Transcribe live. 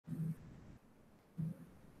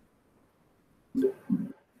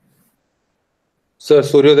Sir,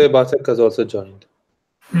 Suryoday Basak has also joined.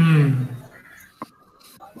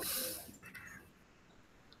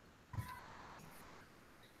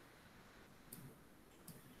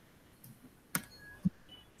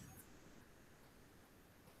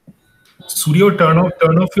 Suryo, turn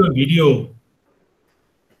off your video.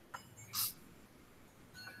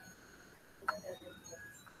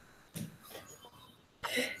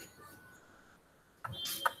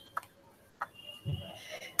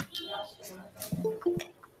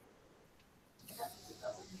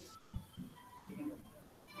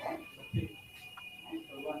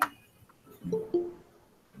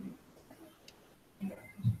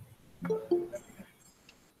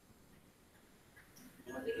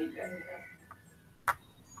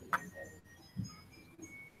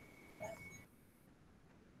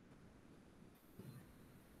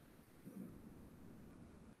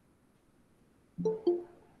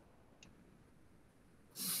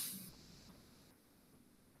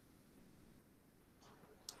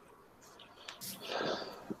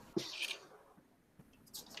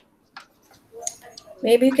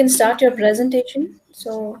 Maybe you can start your presentation.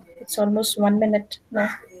 So it's almost 1 minute now.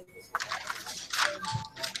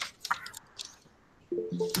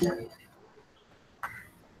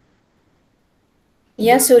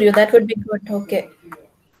 Yeah, Suryo, that would be good. Okay.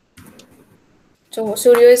 So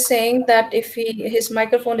Suryo is saying that if his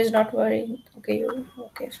microphone is not working, okay,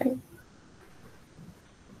 fine.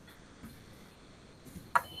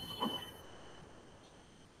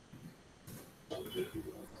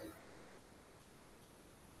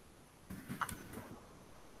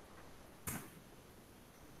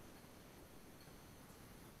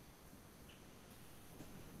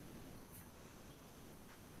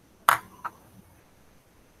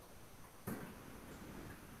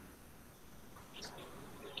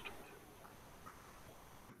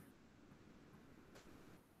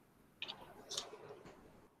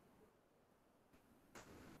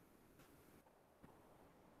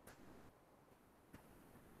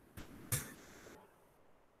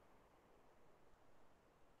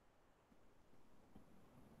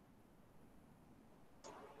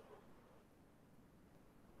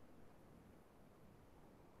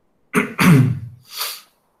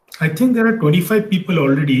 I think there are 25 people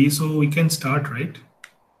already, so we can start, right?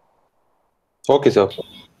 Okay, sir.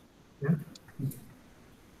 Yeah.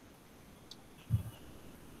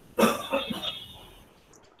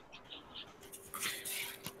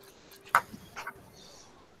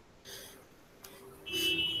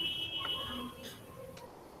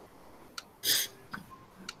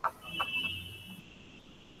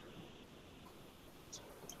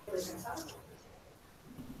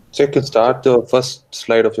 So you can start the first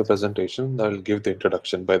slide of your presentation. I'll give the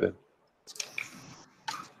introduction by then.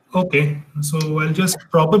 Okay, so I'll just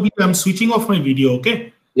I'm switching off my video,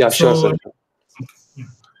 okay? Yeah, sure, sir. Yeah.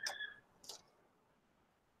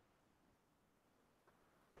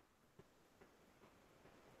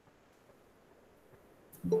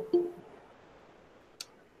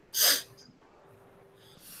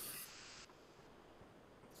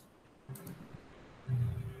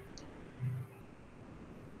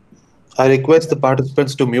 I request the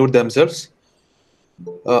participants to mute themselves.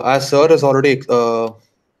 As sir has already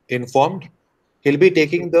informed, he'll be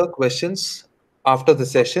taking the questions after the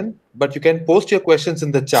session, but you can post your questions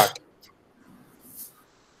in the chat.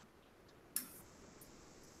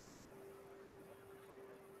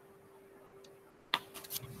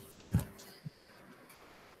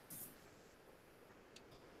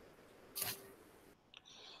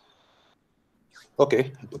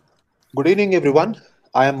 Okay. Good evening, everyone.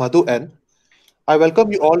 I am Madhu N. I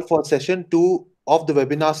welcome you all for session 2 of the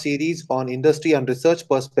webinar series on industry and research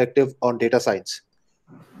perspective on data science.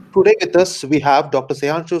 Today with us, we have Dr.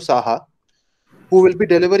 Sehanshu Saha, who will be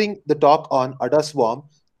delivering the talk on Adaswarm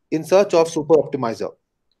in search of super optimizer.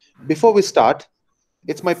 Before we start,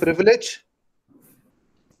 it's my privilege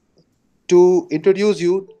to introduce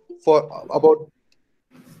you about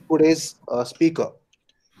today's speaker.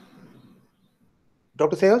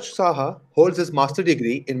 Dr. Sehanshu Saha holds his master's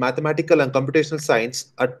degree in mathematical and computational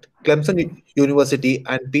science at Clemson University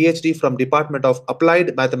and PhD from Department of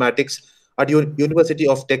Applied Mathematics at University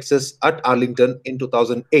of Texas at Arlington in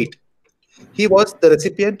 2008. He was the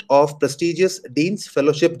recipient of prestigious Dean's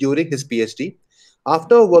Fellowship during his PhD.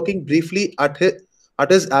 After working briefly at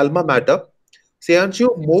his alma mater,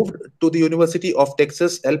 Seanshu moved to the University of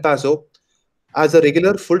Texas, El Paso as a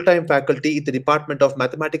regular full-time faculty in the Department of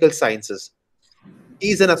Mathematical Sciences. He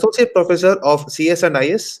is an associate professor of CS and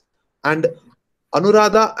IS and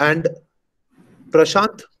Anuradha and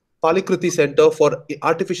Prashant Palikruti Center for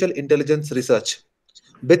Artificial Intelligence Research,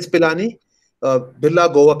 BITS Pilani,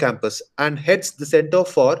 Birla Goa campus and heads the Center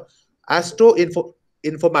for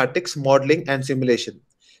Informatics Modeling and Simulation.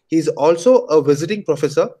 He is also a visiting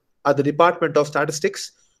professor at the Department of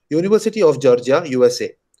Statistics, University of Georgia,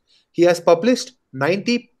 USA. He has published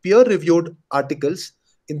 90 peer reviewed articles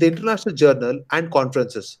in the international journal and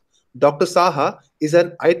conferences. Dr. Saha is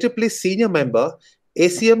an IEEE senior member,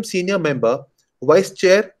 ACM senior member, vice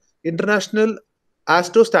chair, International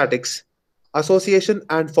Astrostatics Association,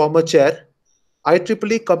 and former chair,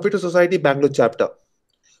 IEEE Computer Society Bangalore chapter.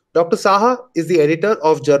 Dr. Saha is the editor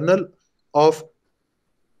of Journal of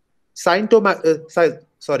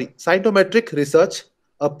Scientometric Research,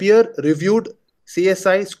 a peer-reviewed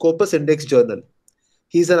CSI Scopus Index journal.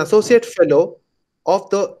 He is an associate fellow of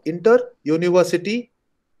the Inter-University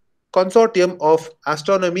Consortium of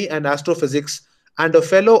Astronomy and Astrophysics and a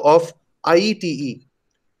fellow of IETE.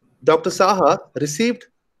 Dr. Saha received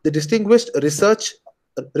the Distinguished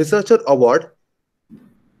Researcher Award,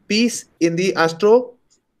 Peace in the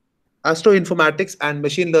Astroinformatics and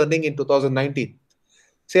Machine Learning in 2019.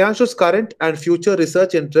 Seanshu's current and future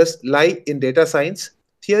research interests lie in data science,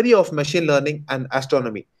 theory of machine learning, and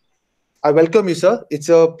astronomy. I welcome you, sir. It's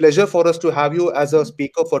a pleasure for us to have you as a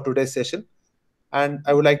speaker for today's session, and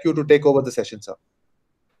I would like you to take over the session, sir.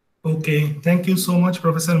 Okay, thank you so much,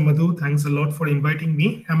 Professor Madhu. Thanks a lot for inviting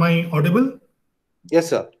me. Am I audible? Yes,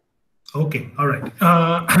 sir. Okay, all right.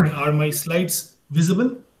 Are my slides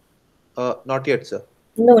visible? Not yet, sir.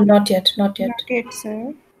 No, not yet. Not yet. Not yet,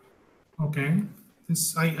 sir. Okay.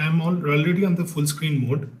 I am already on the full screen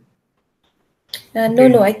mode.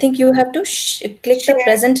 No. I think you have to click the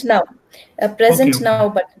present now. Present now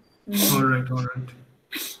button. All right.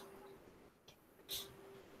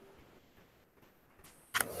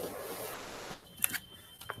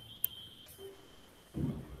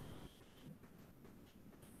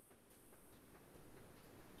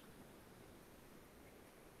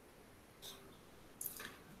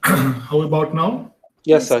 How about now?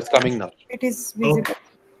 Yes, sir. It's coming now. It is visible.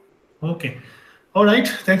 Okay. All right.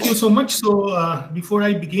 Thank you so much. So before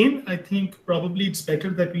I begin, I think probably it's better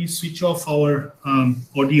that we switch off our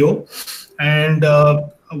audio. And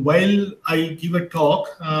while I give a talk,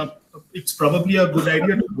 it's probably a good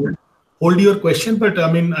idea to hold your question. But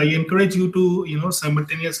I mean, I encourage you to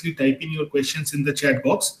simultaneously type in your questions in the chat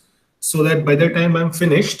box, so that by the time I'm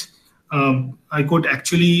finished, I could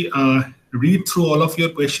actually read through all of your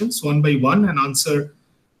questions one by one and answer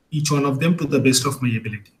each one of them to the best of my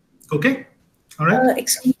ability. Okay? All right.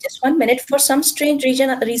 Excuse me, just 1 minute. For some strange reason,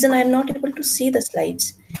 I'm not able to see the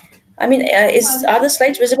slides. I mean, are the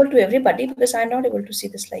slides visible to everybody? Because I'm not able to see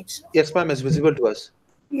the slides. Yes, ma'am, it's visible to us.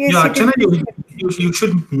 Yes, Yeah, Archana, you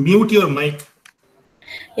should mute your mic.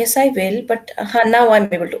 Yes, I will. But now I'm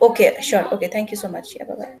able to. Okay, sure. Okay, thank you so much. Yeah,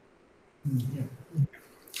 bye-bye.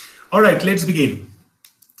 All right, let's begin.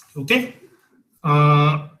 Okay.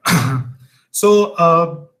 My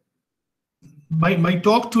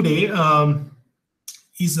talk today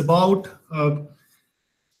is about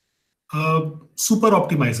super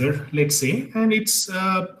optimizer, let's say, and it's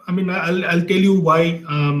I mean, I'll tell you why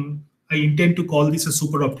I intend to call this a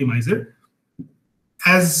super optimizer.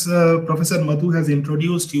 As Professor Madhu has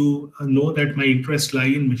introduced, you know that my interests lie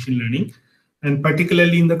in machine learning, and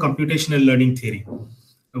particularly in the computational learning theory.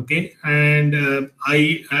 Okay, and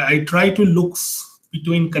I try to look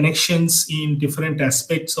between connections in different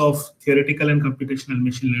aspects of theoretical and computational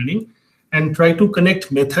machine learning, and try to connect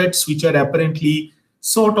methods which are apparently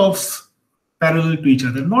sort of parallel to each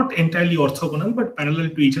other, not entirely orthogonal, but parallel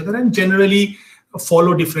to each other, and generally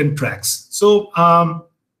follow different tracks. So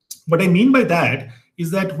what I mean by that is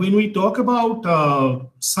that when we talk about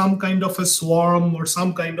some kind of a swarm or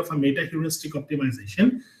some kind of a meta-heuristic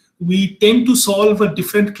optimization, we tend to solve a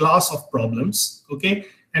different class of problems, okay?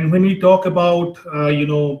 And when we talk about,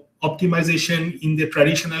 optimization in the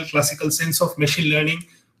traditional classical sense of machine learning,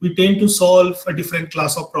 we tend to solve a different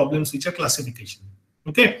class of problems, which are classification,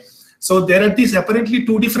 okay? So there are these apparently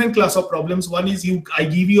two different class of problems. One is I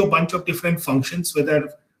give you a bunch of different functions,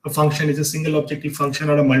 whether a function is a single objective function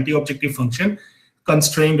or a multi-objective function,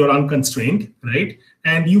 constrained or unconstrained, right?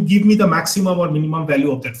 And you give me the maximum or minimum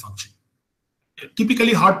value of that function.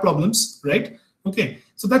 Typically hard problems, right? Okay,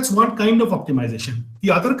 so that's one kind of optimization. The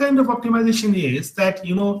other kind of optimization is that,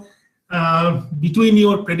 between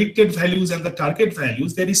your predicted values and the target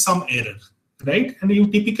values, there is some error, right? And you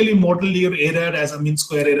typically model your error as a mean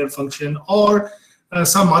square error function or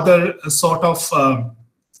some other sort of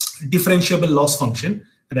differentiable loss function,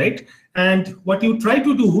 right? And what you try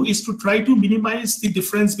to do is to try to minimize the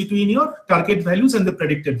difference between your target values and the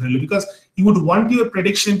predicted value, because you would want your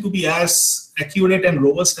prediction to be as accurate and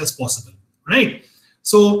robust as possible, right?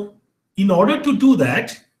 So in order to do that,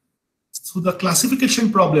 so the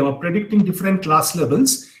classification problem of predicting different class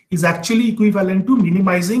levels is actually equivalent to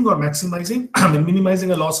minimizing or maximizing,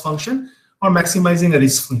 minimizing a loss function or maximizing a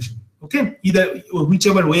risk function. Okay, either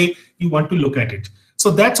whichever way you want to look at it. So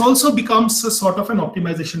that also becomes a sort of an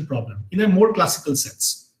optimization problem in a more classical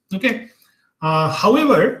sense. Okay.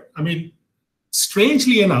 However, I mean,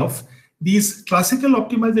 strangely enough, these classical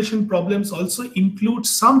optimization problems also include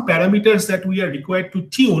some parameters that we are required to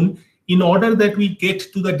tune in order that we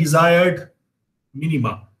get to the desired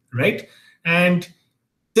minima, right? And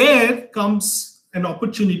there comes an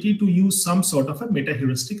opportunity to use some sort of a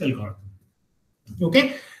meta-heuristic algorithm.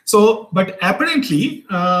 Okay, so but apparently,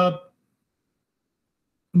 I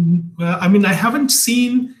mean, I haven't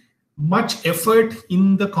seen much effort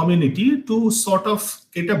in the community to sort of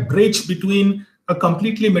get a bridge between a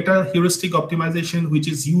completely meta-heuristic optimization, which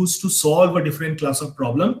is used to solve a different class of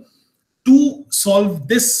problem, to solve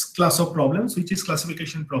this class of problems, which is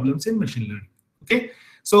classification problems in machine learning. Okay,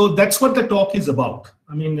 so that's what the talk is about.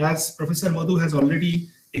 I mean, as Professor Madhu has already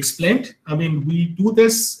explained, I mean, we do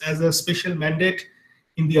this as a special mandate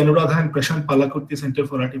in the Anuradha and Prashant Palakurti Center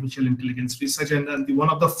for Artificial Intelligence Research, and one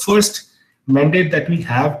of the first mandate that we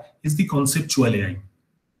have is the conceptual AI.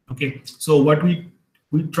 Okay, so what we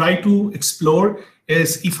try to explore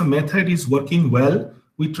is, if a method is working well,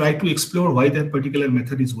 we try to explore why that particular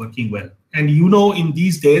method is working well. And you know, in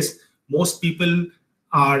these days, most people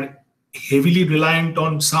are heavily reliant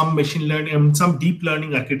on some machine learning and some deep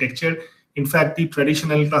learning architecture. In fact, the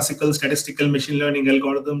traditional classical statistical machine learning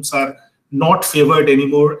algorithms are not favored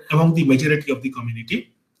anymore among the majority of the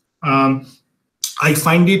community. I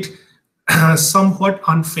find it somewhat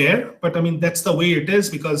unfair, but I mean, that's the way it is,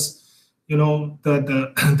 because you know,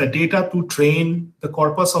 the data to train, the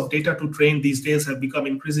corpus of data to train these days have become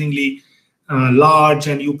increasingly large,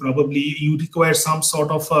 and you require some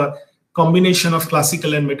sort of a combination of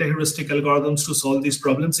classical and meta-heuristic algorithms to solve these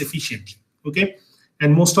problems efficiently. Okay,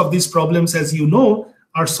 and most of these problems, as you know,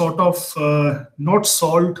 are sort of not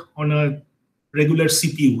solved on a regular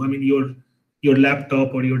CPU. I mean, your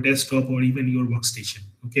laptop or your desktop or even your workstation.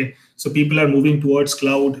 Okay, so people are moving towards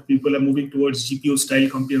cloud, people are moving towards GPU style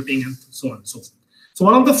computing, and so on and so forth. So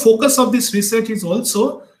one of the focus of this research is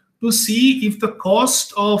also to see if the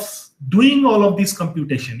cost of doing all of this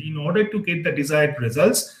computation in order to get the desired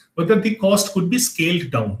results, whether the cost could be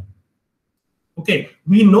scaled down. Okay,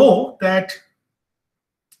 we know that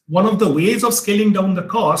one of the ways of scaling down the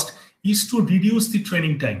cost is to reduce the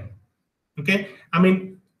training time. Okay, I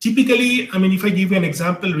mean, typically, I mean, if I give you an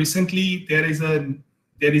example, recently there is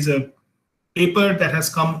a paper that has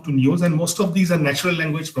come to news, and most of these are natural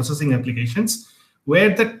language processing applications,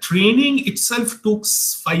 where the training itself took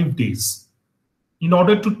 5 days. In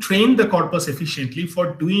order to train the corpus efficiently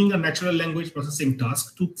for doing a natural language processing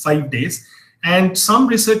task took 5 days. And some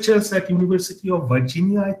researchers at University of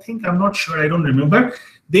Virginia, I think, I'm not sure, I don't remember,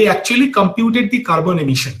 they actually computed the carbon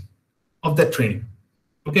emission of that training.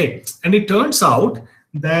 Okay, and it turns out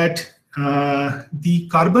that the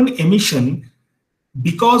carbon emission,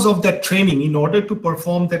 because of that training, in order to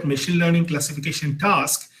perform that machine learning classification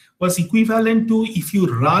task, was equivalent to if you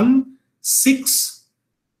run 6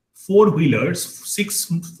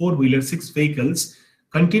 vehicles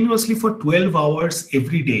continuously for 12 hours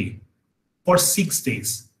every day for 6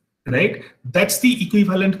 days, right? That's the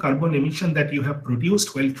equivalent carbon emission that you have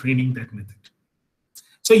produced while training that method.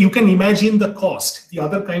 So you can imagine the cost, the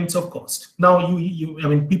other kinds of cost. Now, I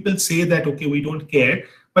mean, people say that, okay, we don't care.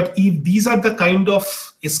 But if these are the kind of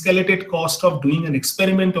escalated cost of doing an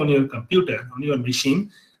experiment on your computer, on your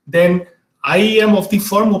machine, then I am of the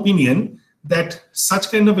firm opinion that such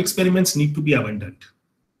kind of experiments need to be abandoned.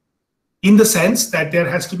 In the sense that there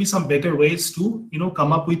has to be some better ways to, you know,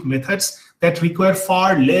 come up with methods that require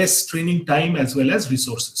far less training time as well as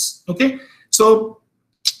resources. Okay, so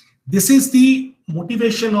this is the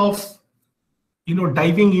motivation of, you know,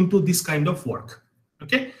 diving into this kind of work.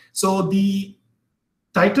 Okay, so the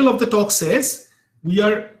title of the talk says we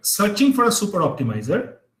are searching for a super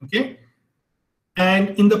optimizer. Okay, and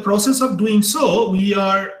in the process of doing so, we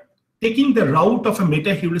are taking the route of a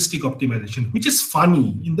meta-heuristic optimization, which is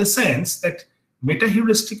funny in the sense that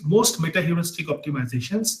most meta-heuristic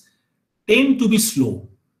optimizations tend to be slow.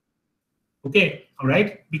 Okay, all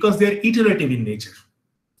right, because they're iterative in nature.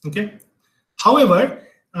 Okay, however,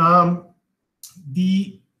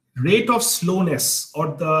 the rate of slowness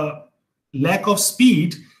or the lack of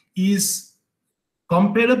speed is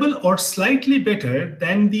comparable or slightly better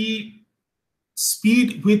than the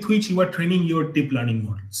speed with which you are training your deep learning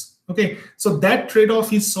models. Okay, so that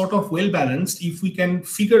trade-off is sort of well balanced if we can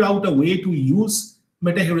figure out a way to use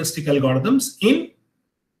meta-heuristic algorithms in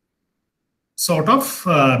sort of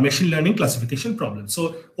machine learning classification problem.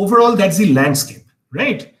 So overall, that's the landscape,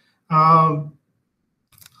 right?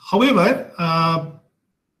 However,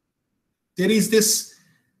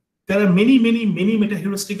 there are many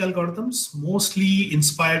meta-heuristic algorithms, mostly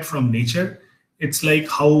inspired from nature. It's like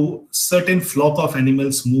how certain flock of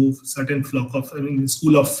animals move, certain flock of,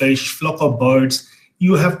 school of fish, flock of birds.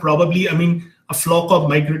 You have probably, a flock of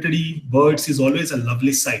migratory birds is always a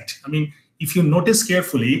lovely sight. If you notice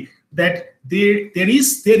carefully that there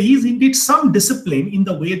is indeed some discipline in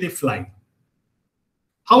the way they fly.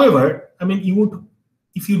 However,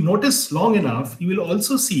 if you notice long enough, you will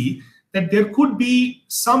also see that there could be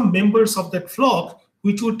some members of that flock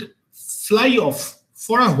which would fly off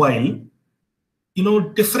for a while,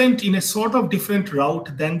 different in a sort of different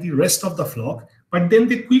route than the rest of the flock. But then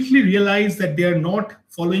they quickly realize that they are not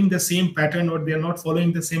following the same pattern, or they are not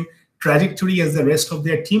following the same trajectory as the rest of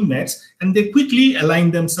their teammates, and they quickly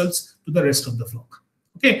align themselves to the rest of the flock.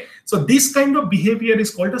 Okay, so this kind of behavior is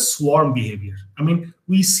called a swarm behavior.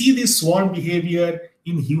 We see this swarm behavior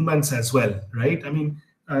in humans as well, right?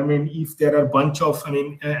 If there are a bunch of,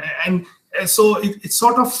 so it's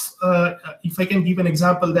sort of, if I can give an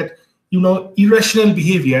example that, irrational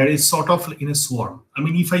behavior is sort of in a swarm.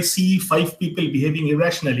 If I see 5 people behaving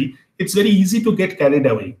irrationally, it's very easy to get carried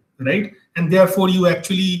away, right? And therefore,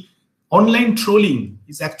 online trolling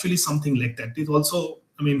is actually something like that. It also,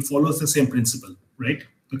 follows the same principle, right?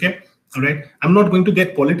 Okay, all right. I'm not going to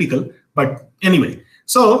get political, but anyway.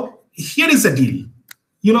 So here is the deal.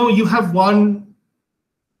 You have one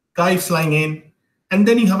guy flying in, and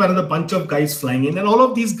then you have another bunch of guys flying in, and all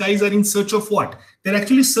of these guys are in search of what? They're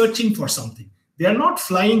actually searching for something. They are not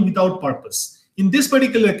flying without purpose. In this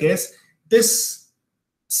particular case, this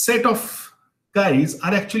set of guys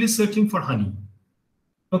are actually searching for honey.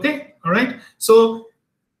 Okay, all right. So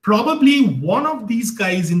probably one of these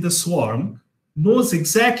guys in the swarm knows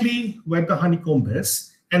exactly where the honeycomb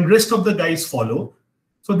is, and rest of the guys follow.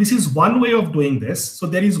 So this is one way of doing this. So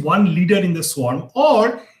there is one leader in the swarm,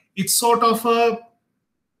 or it's sort of a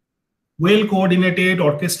well-coordinated,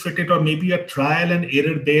 orchestrated, or maybe a trial and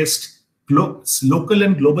error-based local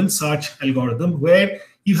and global search algorithm where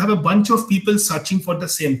you have a bunch of people searching for the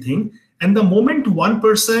same thing. And the moment one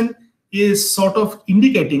person is sort of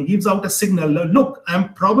indicating, gives out a signal, look,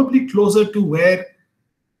 I'm probably closer to where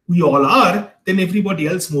we all are, then everybody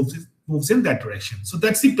else moves in that direction. So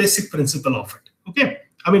that's the basic principle of it. Okay,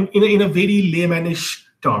 in a very laymanish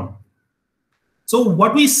term. So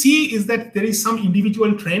what we see is that there is some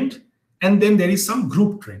individual trend, and then there is some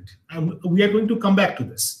group trend. And we are going to come back to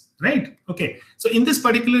this, right? Okay, so in this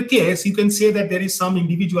particular case, you can say that there is some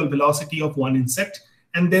individual velocity of one insect,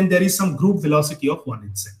 and then there is some group velocity of one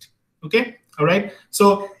insect. Okay, all right.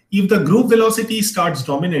 So if the group velocity starts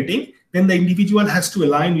dominating, then the individual has to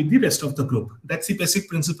align with the rest of the group. That's the basic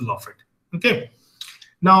principle of it. Okay,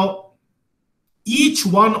 now each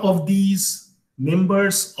one of these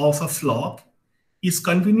members of a flock is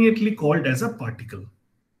conveniently called as a particle.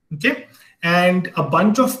 Okay, and a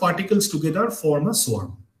bunch of particles together form a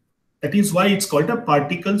swarm. That is why it's called a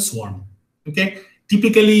particle swarm. Okay,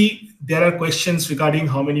 typically there are questions regarding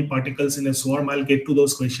how many particles in a swarm. I'll get to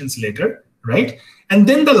those questions later, right? And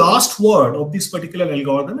then the last word of this particular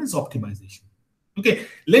algorithm is optimization. Okay,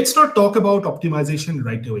 let's not talk about optimization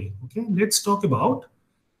right away. Okay, let's talk about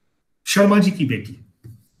Sharma ji ki beti.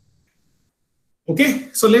 Okay,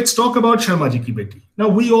 so let's talk about Sharma ji ki beti. Now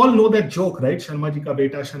we all know that joke, right? Sharma ji ka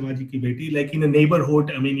beta, Sharma ji ki beti. Like in a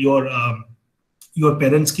neighborhood, your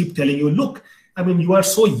parents keep telling you, look, you are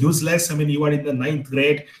so useless. You are in the 9th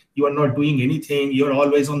grade. You are not doing anything. You're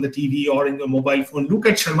always on the TV or in your mobile phone. Look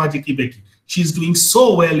at Sharma ji ki beti. She's doing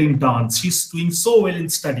so well in dance. She's doing so well in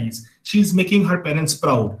studies. She's making her parents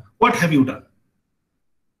proud. What have you done?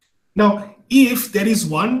 Now, if there is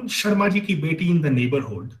one Sharma ji ki beti in the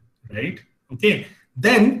neighborhood, right? Okay,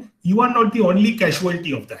 then you are not the only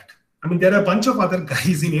casualty of that. There are a bunch of other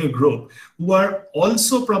guys in your group who are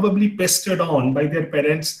also probably pestered on by their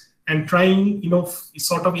parents and trying,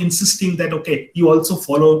 sort of insisting that, okay, you also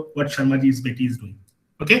follow what Sharma ji's beti is doing.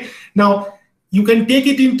 Okay, now you can take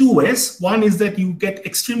it in two ways. One is that you get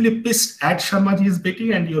extremely pissed at Sharma ji's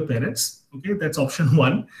beti and your parents. Okay, that's option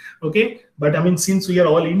one. Okay, but since we are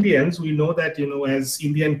all Indians, we know that, as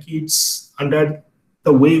Indian kids, under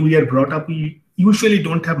the way we are brought up, we usually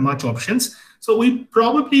don't have much options. So we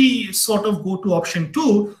probably sort of go to option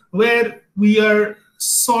 2, where we are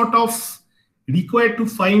sort of required to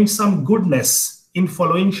find some goodness in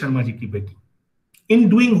following Sharma ji ki beti. In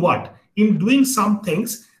doing what? In doing some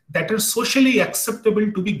things that are socially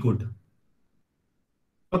acceptable to be good.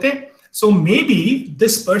 Okay, so maybe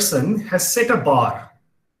this person has set a bar.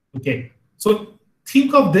 Okay, So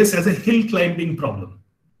think of this as a hill climbing problem,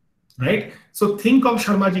 right? So think of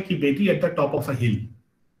Sharmaji ki beti at the top of a hill,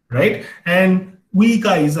 right? And we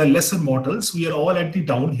guys are lesser mortals. We are all at the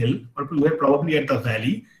downhill, or we are probably at the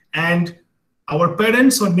valley. And our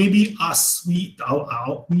parents, or maybe us, we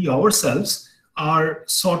ourselves are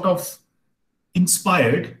sort of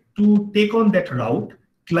inspired to take on that route,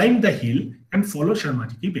 climb the hill, and follow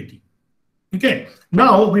Sharmaji ki beti. Okay.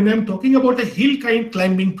 Now, when I'm talking about a hill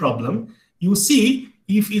climbing problem, you see,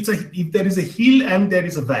 if there is a hill and there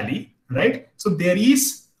is a valley, right? So there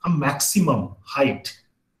is a maximum height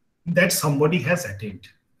that somebody has attained,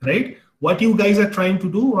 right? What you guys are trying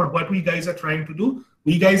to do, or what we guys are trying to do,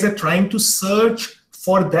 we guys are trying to search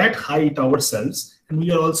for that height ourselves, and we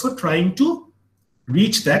are also trying to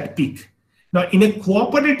reach that peak. Now, in a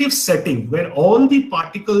cooperative setting where all the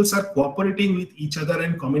particles are cooperating with each other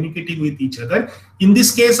and communicating with each other, in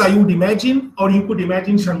this case, I would imagine, or you could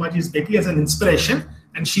imagine Sharmaji's beti as an inspiration,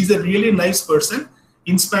 and she's a really nice person,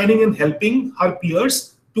 inspiring and helping her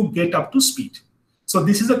peers to get up to speed. So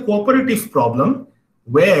this is a cooperative problem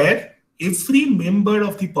where every member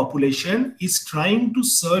of the population is trying to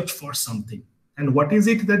search for something. And what is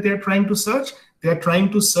it that they're trying to search? They're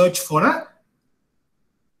trying to search for a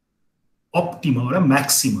optima or a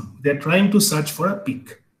maximum. They're trying to search for a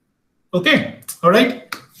peak. Okay, all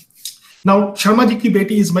right. Now, Sharmaji ki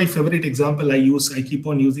beti is my favorite example. I keep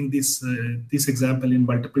on using this example in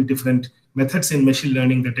multiple different methods in machine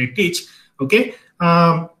learning that I teach. Okay.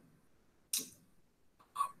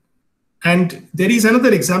 And there is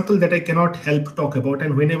another example that I cannot help talk about,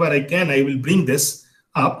 and whenever I can, I will bring this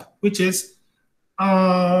up, which is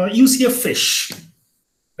you see a fish,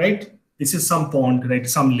 right? This is some pond, right?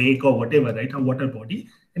 Some lake or whatever, right? A water body,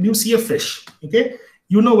 and you see a fish. Okay,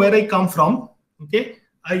 you know where I come from. Okay,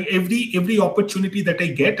 every opportunity that I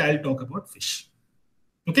get, I'll talk about fish.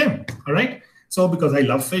 Okay, all right. So because I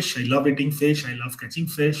love fish, I love eating fish, I love catching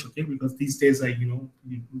fish. Okay, because these days there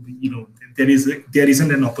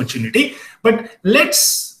isn't an opportunity. But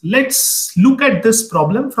let's look at this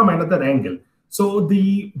problem from another angle. So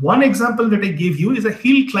the one example that I gave you is a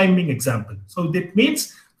hill climbing example. So that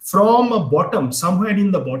means from a bottom, somewhere in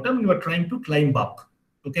the bottom, you are trying to climb up.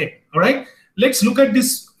 Okay, all right. Let's look at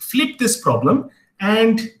this, flip this problem.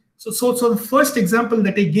 And so the first example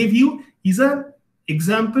that I gave you is an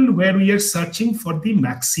example where we are searching for the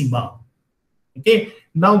maxima. Okay,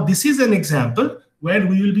 now this is an example where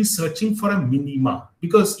we will be searching for a minima,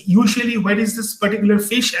 because usually where is this particular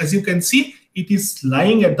fish? As you can see, it is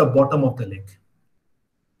lying at the bottom of the lake,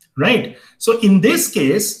 right? So in this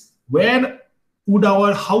case, how would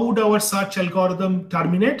our search algorithm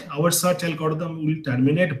terminate? Our search algorithm will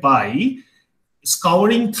terminate by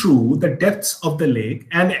scouring through the depths of the lake.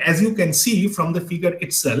 And as you can see from the figure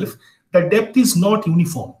itself, the depth is not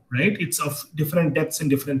uniform, right? It's of different depths in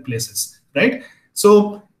different places, right?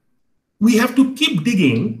 So we have to keep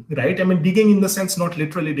digging, right? I mean, digging in the sense, not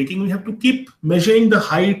literally digging. We have to keep measuring the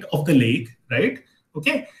height of the lake, right?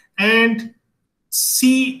 Okay, and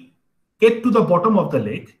get to the bottom of the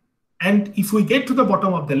lake. And if we get to the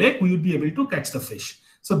bottom of the lake, we will be able to catch the fish.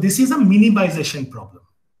 So this is a minimization problem,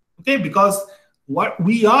 okay? Because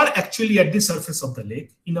we are actually at the surface of the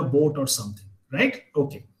lake in a boat or something, right?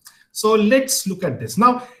 Okay, so let's look at this.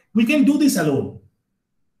 Now, we can do this alone,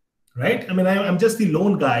 right? I mean, I'm just the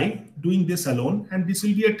lone guy doing this alone, and this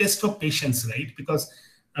will be a test of patience, right? Because,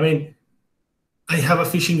 I mean, I have a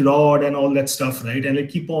fishing rod and all that stuff, right? And I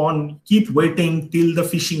keep waiting till the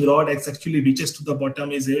fishing rod actually reaches to the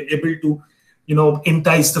bottom, is able to,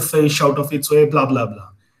 entice the fish out of its way, blah, blah, blah.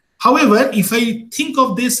 However, if I think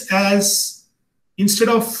of this as, instead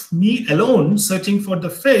of me alone searching for the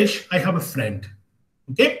fish, I have a friend,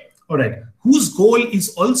 okay? All right, whose goal is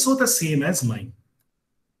also the same as mine,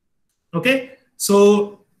 okay?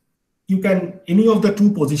 So you can, any of the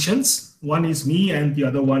two positions, one is me and the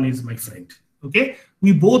other one is my friend. Okay,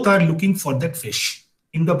 we both are looking for that fish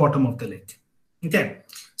in the bottom of the lake. Okay,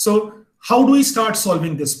 so how do we start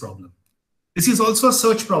solving this problem? This is also a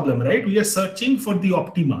search problem, right? We are searching for the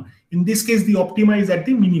optima. In this case, the optima is at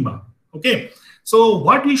the minima. Okay, so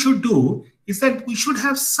what we should do is that we should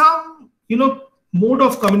have some, mode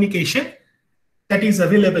of communication that is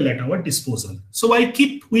available at our disposal. So we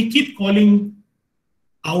keep calling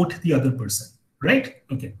out the other person, right?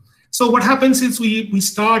 Okay. So what happens is we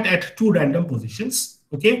start at two random positions,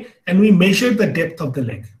 okay? And we measure the depth of the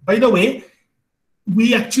lake. By the way,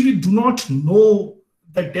 we actually do not know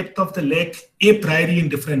the depth of the lake a priori in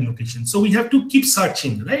different locations. So we have to keep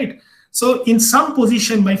searching, right? So in some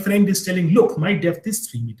position, my friend is telling, look, my depth is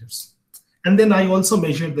 3 meters. And then I also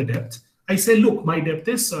measure the depth. I say, look, my depth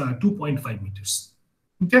is 2.5 meters,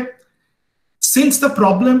 okay? since the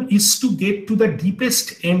problem is to get to the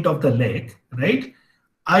deepest end of the lake, right,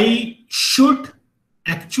 I should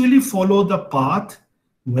actually follow the path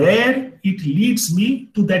where it leads me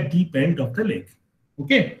to that deep end of the lake.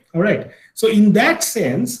 Okay, all right. So in that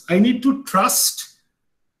sense, I need to trust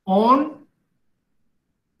on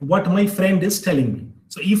what my friend is telling me.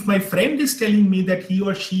 So if my friend is telling me that he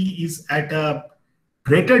or she is at a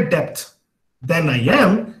greater depth than I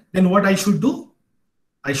am, then what I should do?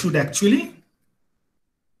 I should actually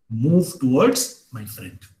move towards my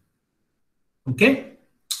friend. Okay,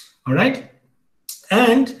 all right.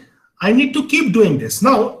 And I need to keep doing this.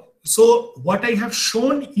 Now, so what I have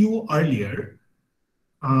shown you earlier,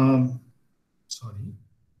 what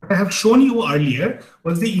I have shown you earlier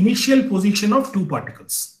was the initial position of two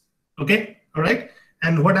particles. Okay, all right.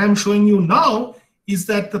 And what I'm showing you now is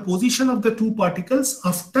that the position of the two particles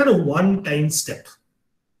after one time step.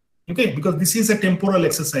 Okay, because this is a temporal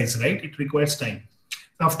exercise, right? It requires time.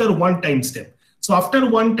 After one time step. So after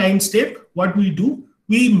one time step, what we do?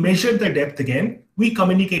 We measure the depth again. We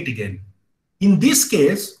communicate again. In this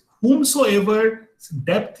case, whomsoever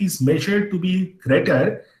depth is measured to be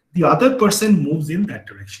greater, the other person moves in that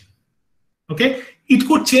direction. Okay, it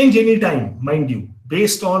could change any time, mind you,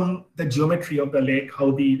 based on the geometry of the lake,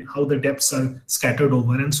 how the depths are scattered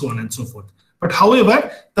over, and so on and so forth. But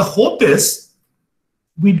however, the hope is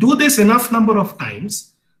we do this enough number of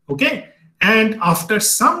times, okay, and after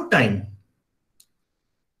some time,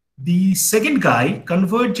 the second guy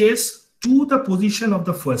converges to the position of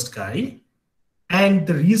the first guy. And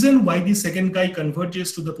the reason why the second guy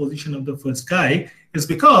converges to the position of the first guy is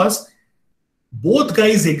because both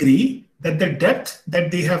guys agree that the depth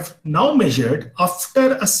that they have now measured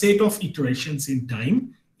after a set of iterations in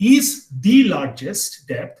time is the largest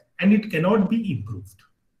depth and it cannot be improved.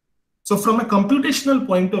 So from a computational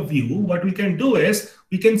point of view, what we can do is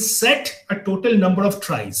we can set a total number of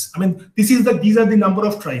tries. I mean, these are the number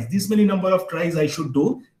of tries. This many number of tries I should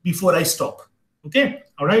do before I stop. Okay,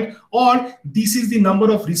 all right. Or this is the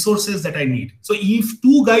number of resources that I need. So if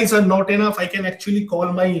two guys are not enough, I can actually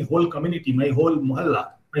call my whole community, my whole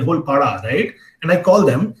mohalla, my whole para, right? And I call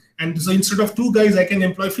them. And so instead of two guys, I can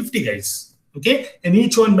employ 50 guys. Okay, and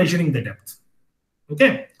each one measuring the depth.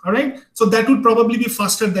 Okay, all right. So that would probably be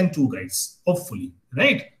faster than two guys, hopefully,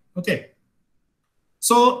 right? Okay.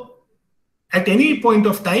 So at any point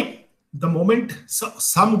of time, the moment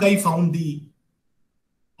some guy found the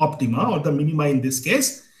optima or the minima in this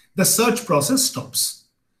case, the search process stops.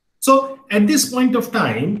 So at this point of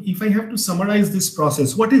time, if I have to summarize this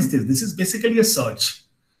process, what is this? This is basically a search.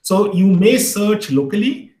 So you may search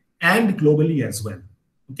locally and globally as well.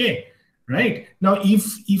 Okay, right? Now,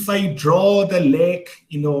 if I draw the lake,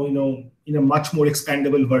 in a much more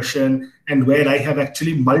expandable version and where I have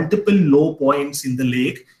actually multiple low points in the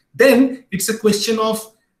lake, then it's a question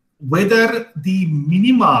of whether the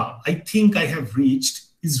minima I think I have reached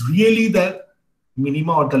is really the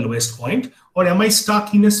minima or the lowest point, or am I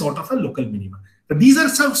stuck in a sort of a local minima? But these are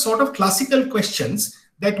some sort of classical questions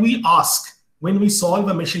that we ask when we solve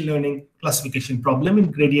a machine learning classification problem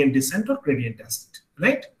in gradient descent or gradient ascent,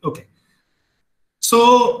 right? Okay.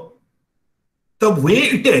 So the way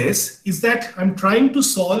it is that I'm trying to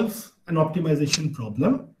solve an optimization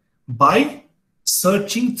problem by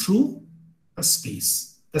searching through a space.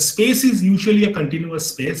 The space is usually a continuous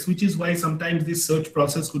space, which is why sometimes this search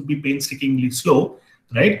process would be painstakingly slow,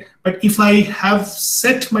 right? But if I have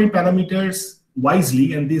set my parameters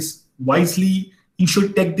wisely, and this wisely, you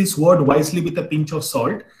should take this word wisely with a pinch of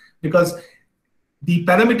salt, because the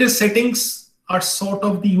parameter settings are sort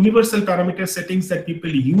of the universal parameter settings that people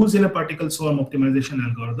use in a particle swarm optimization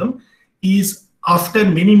algorithm, is after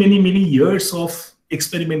many years of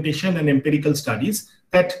experimentation and empirical studies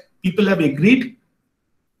that people have agreed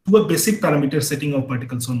to a basic parameter setting of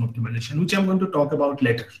particle swarm optimization, which I'm going to talk about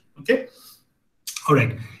later. Okay. All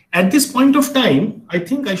right. At this point of time, I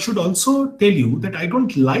think I should also tell you that I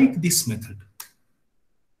don't like this method.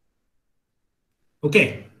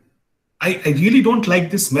 Okay. I really don't like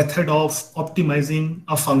this method of optimizing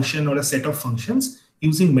a function or a set of functions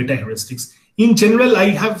using meta heuristics. In general, I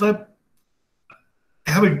have a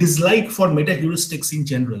dislike for meta heuristics in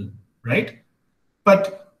general, right?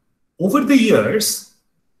 But over the years,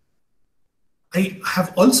 I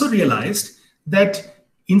have also realized that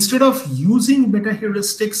instead of using meta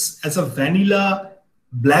heuristics as a vanilla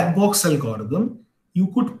black box algorithm, you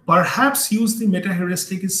could perhaps use the meta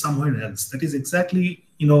heuristic somewhere else. That is exactly,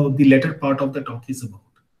 the latter part of the talk is about.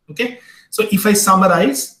 Okay. So if I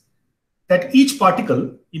summarize that each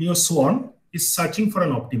particle in your swarm is searching for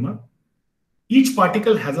an optima, each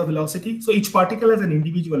particle has a velocity. So each particle has an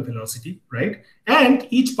individual velocity, right? And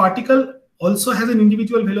each particle also has an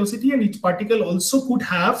individual velocity, and each particle also could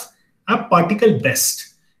have a particle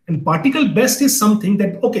best. And particle best is something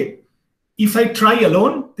that, okay, if I try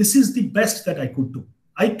alone, this is the best that I could do.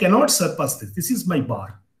 I cannot surpass this. This is my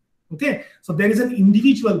bar. Okay, so there is an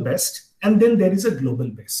individual best, and then there is a global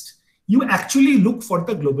best. You actually look for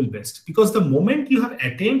the global best, because the moment you have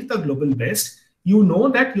attained the global best, you know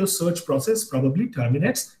that your search process probably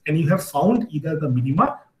terminates and you have found either the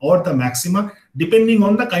minima or the maxima, depending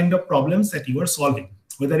on the kind of problems that you are solving,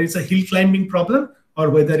 whether it's a hill climbing problem or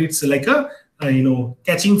whether it's like a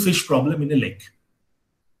catching fish problem in a lake.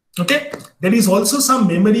 Okay, there is also some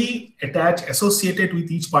memory attached associated with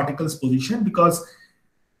each particle's position, because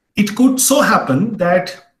it could so happen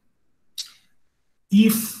that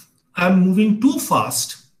if I'm moving too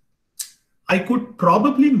fast, I could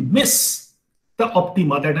probably miss the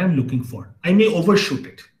optima that I'm looking for. I may overshoot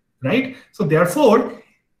it, right? So therefore,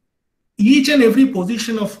 each and every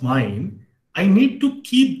position of mine, I need to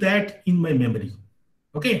keep that in my memory,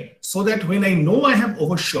 okay? So that when I know I have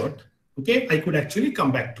overshot, okay, I could actually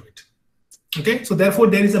come back to it. Okay, so therefore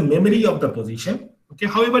there is a memory of the position. Okay,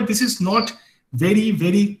 however, this is not very,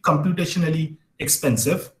 very computationally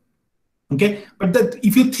expensive. Okay, but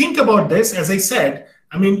if you think about this, as I said,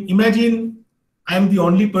 I mean, imagine I'm the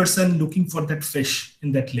only person looking for that fish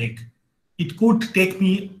in that lake. It could take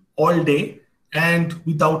me all day and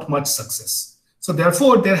without much success. So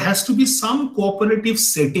therefore, there has to be some cooperative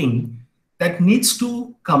setting that needs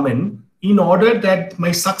to come in order that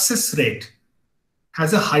my success rate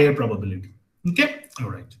has a higher probability. Okay, all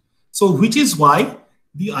right. So which is why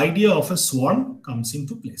the idea of a swarm comes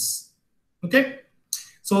into place. Okay,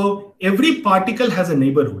 so every particle has a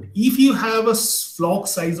neighborhood. If you have a flock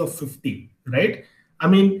size of 50, right? I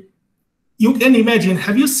mean, you can imagine,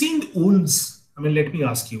 have you seen wolves? I mean, let me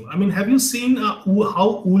ask you. I mean, have you seen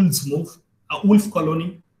how wolves move? A wolf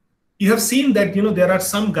colony? You have seen that, there are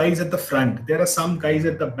some guys at the front, there are some guys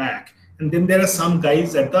at the back, and then there are some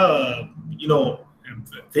guys at the,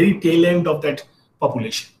 very tail end of that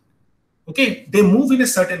population. Okay, they move in a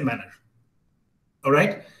certain manner. All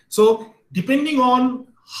right. So depending on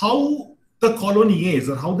how the colony is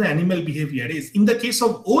or how the animal behavior is, in the case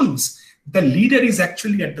of wolves, the leader is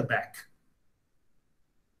actually at the back.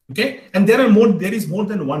 Okay, and there is more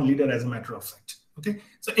than one leader, as a matter of fact. Okay,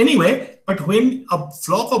 so anyway, but when a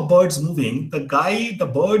flock of birds moving,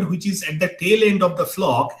 the bird which is at the tail end of the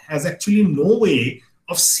flock has actually no way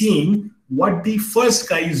of seeing what the first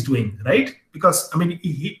guy is doing, right? Because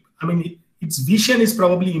its vision is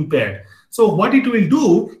probably impaired. So what it will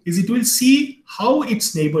do is it will see how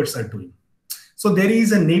its neighbors are doing. So there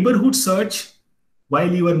is a neighborhood search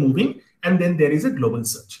while you are moving, and then there is a global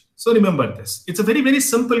search. So remember this. It's a very, very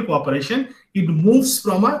simple cooperation. It moves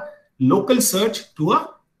from a local search to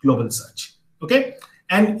a global search. Okay,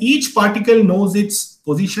 and each particle knows its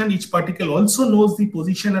position. Each particle also knows the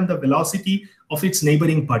position and the velocity of its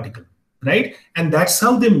neighboring particle, right? And that's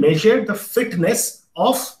how they measure the fitness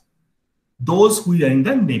of those who are in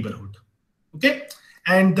the neighborhood. Okay,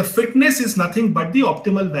 and the fitness is nothing but the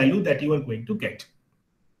optimal value that you are going to get.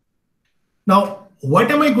 Now,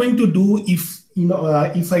 what am I going to do if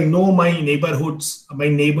I know my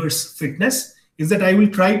neighbor's fitness? Is that I will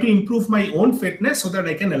try to improve my own fitness so that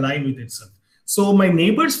I can align with itself. So my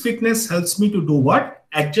neighbor's fitness helps me to do what?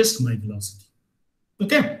 Adjust my velocity.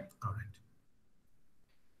 Okay, all right.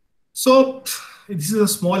 So this is a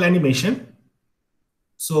small animation.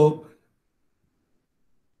 So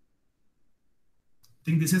I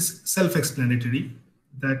think this is self-explanatory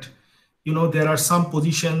that, there are some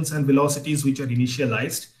positions and velocities which are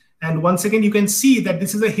initialized. And once again, you can see that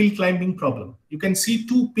this is a hill climbing problem. You can see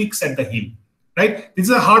two peaks at the hill, right? This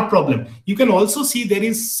is a hard problem. You can also see there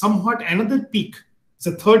is somewhat another peak. It's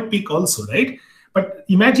a third peak also, right? But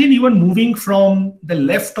imagine you are moving from the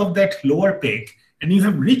left of that lower peak and you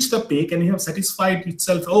have reached the peak and you have satisfied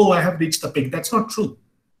itself, oh, I have reached the peak. That's not true,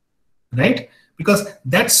 right? Because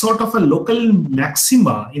that's sort of a local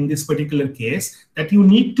maxima in this particular case that you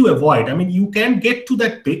need to avoid. I mean, you can get to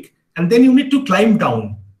that peak and then you need to climb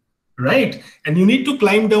down, right? And you need to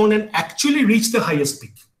climb down and actually reach the highest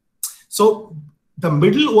peak. So the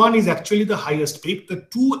middle one is actually the highest peak. The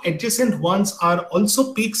two adjacent ones are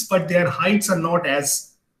also peaks, but their heights are not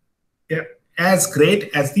as great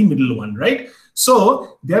as the middle one, right?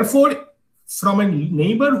 So therefore, from a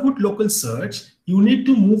neighborhood local search, you need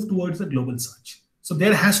to move towards a global search. So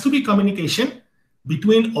there has to be communication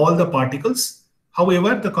between all the particles.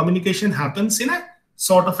 However, the communication happens in a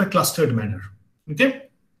sort of a clustered manner. Okay.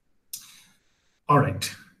 All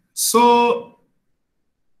right. So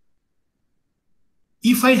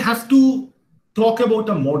if I have to talk about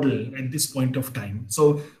a model at this point of time,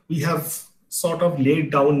 so we have sort of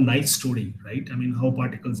laid down nice story, right? I mean, how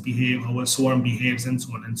particles behave, how a swarm behaves, and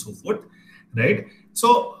so on and so forth, right?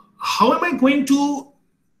 So how am I going to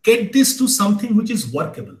get this to something which is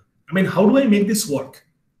workable? I mean, how do I make this work?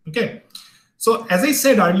 Okay. So as I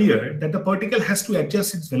said earlier, that the particle has to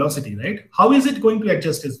adjust its velocity, right? How is it going to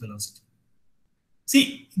adjust its velocity?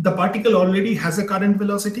 See, the particle already has a current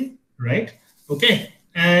velocity, right? Okay.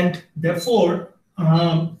 And therefore,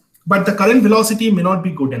 but the current velocity may not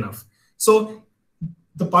be good enough. So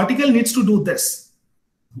the particle needs to do this.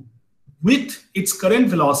 With its current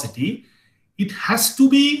velocity, it has to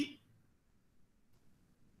be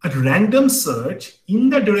a random search in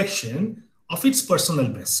the direction of its personal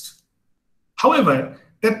best. However,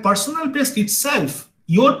 that personal best itself,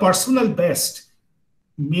 your personal best,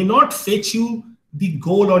 may not fetch you the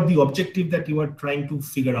goal or the objective that you are trying to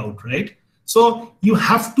figure out, right? So you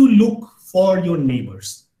have to look for your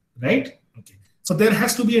neighbors, right? Okay. So there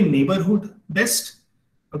has to be a neighborhood best.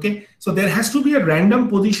 Okay. So there has to be a random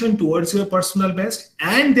position towards your personal best,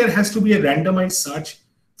 and there has to be a randomized search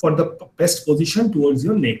for the best position towards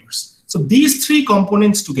your neighbors. So these three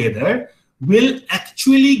components together will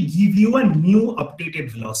actually give you a new updated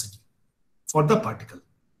velocity for the particle.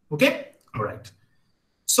 Okay. All right.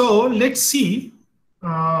 So let's see.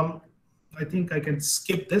 I think I can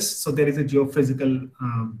skip this. So there is a geophysical,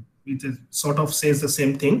 it sort of says the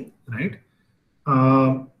same thing, right?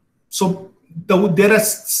 So there are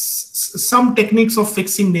some techniques of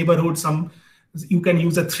fixing neighborhood. You can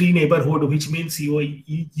use a 3 neighborhood, which means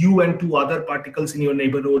you and 2 other particles in your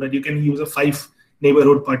neighborhood, and you can use a 5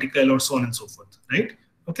 neighborhood particle, or so on and so forth, right?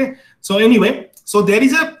 Okay. So anyway, so there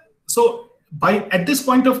is at this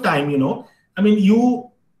point of time, I mean, you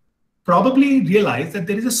probably realize that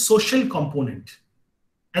there is a social component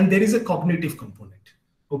and there is a cognitive component.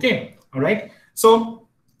 Okay. All right. So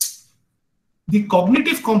the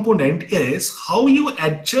cognitive component is how you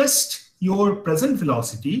adjust your present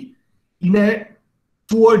velocity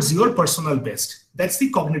towards your personal best. That's the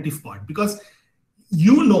cognitive part, because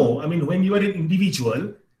I mean, when you are an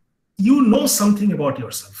individual, you know something about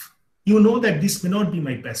yourself. You know that this may not be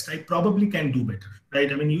my best. I probably can do better,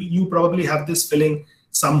 right? I mean, you probably have this feeling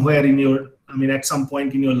somewhere at some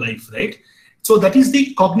point in your life, right? So that is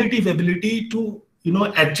the cognitive ability to,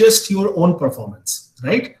 adjust your own performance,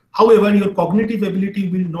 right? However, your cognitive ability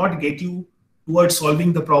will not get you towards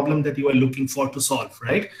solving the problem that you are looking for to solve,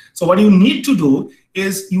 right? So what you need to do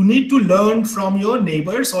is you need to learn from your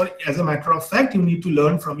neighbors, or as a matter of fact, you need to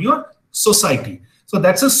learn from your society. So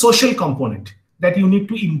that's a social component that you need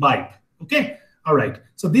to imbibe, okay? All right.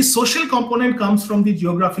 So this social component comes from the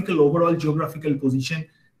overall geographical position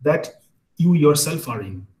that you yourself are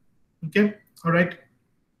in. Okay. All right.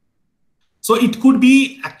 So it could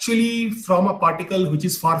be actually from a particle which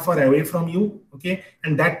is far, far away from you. Okay.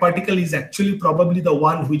 And that particle is actually probably the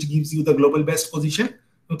one which gives you the global best position.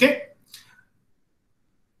 Okay.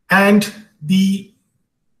 And the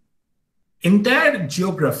entire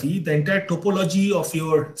geography, the entire topology of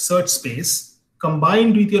your search space,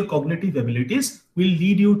 combined with your cognitive abilities, will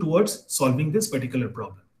lead you towards solving this particular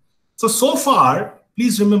problem. So far,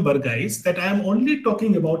 please remember, guys, that I am only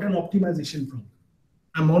talking about an optimization problem.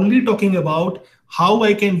 I'm only talking about how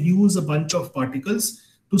I can use a bunch of particles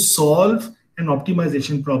to solve an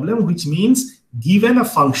optimization problem, which means given a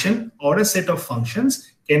function or a set of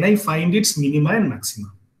functions, can I find its minima and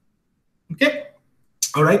maxima? Okay.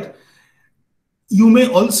 All right. You may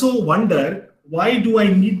also wonder, why do I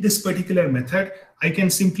need this particular method? I can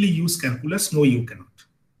simply use calculus. No, you cannot.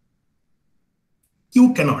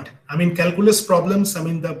 You cannot. I mean, calculus problems, I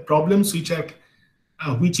mean, the problems which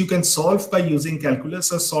you can solve by using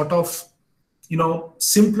calculus are sort of,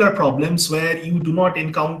 simpler problems where you do not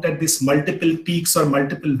encounter this multiple peaks or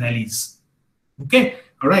multiple valleys. Okay.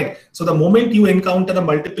 All right. So the moment you encounter a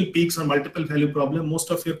multiple peaks or multiple value problem,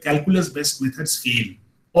 most of your calculus based methods fail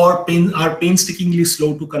or are painstakingly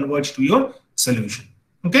slow to converge to your solution.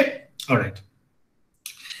 Okay. All right.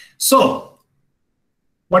 So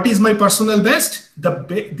what is my personal best?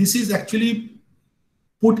 This is actually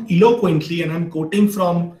put eloquently, and I'm quoting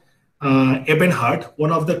from Ebenhardt,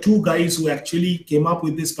 one of the 2 guys who actually came up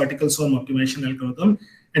with this particle swarm optimization algorithm.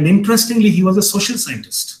 And interestingly, he was a social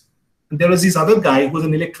scientist. And there was this other guy who was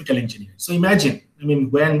an electrical engineer. So imagine, I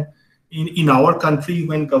mean, when in our country,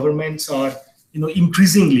 when governments are,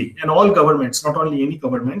 increasingly, and all governments, not only any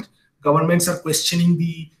government, governments are questioning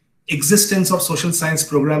the existence of social science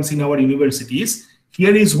programs in our universities.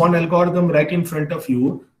 Here is one algorithm right in front of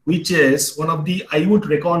you, which is I would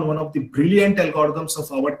reckon one of the brilliant algorithms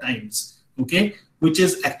of our times, okay, which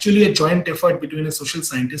is actually a joint effort between a social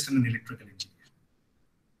scientist and an electrical engineer.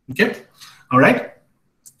 Okay. All right.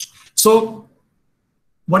 So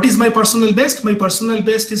what is my personal best? My personal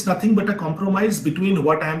best is nothing but a compromise between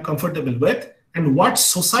what I am comfortable with and what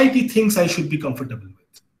society thinks I should be comfortable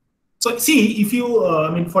with. So see, if you, I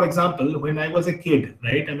mean, for example, when I was a kid,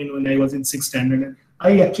 right? I mean, when I was in 6th standard,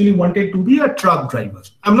 I actually wanted to be a truck driver.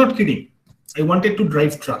 I'm not kidding. I wanted to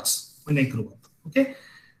drive trucks when I grew up, okay?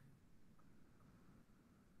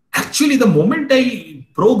 Actually, the moment I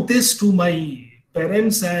broke this to my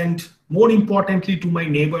parents and more importantly to my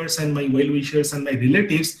neighbors and my well-wishers and my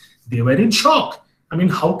relatives, they were in shock. I mean,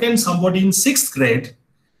 how can somebody in 6th grade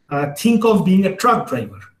think of being a truck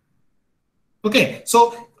driver? Okay,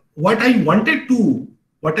 so what I wanted to,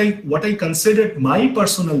 what I considered my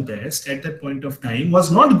personal best at that point of time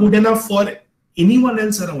was not good enough for anyone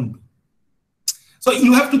else around me. So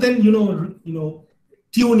you have to then,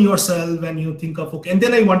 tune yourself and you think of, okay, and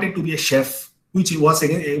then I wanted to be a chef, which was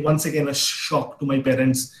again, once again a shock to my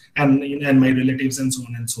parents and my relatives and so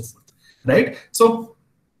on and so forth, right? So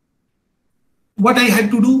what I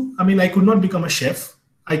had to do, I mean, I could not become a chef.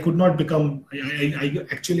 I could not become, I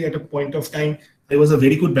actually at a point of time, I was a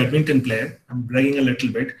very good badminton player. I'm bragging a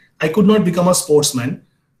little bit. I could not become a sportsman.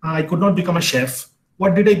 I could not become a chef.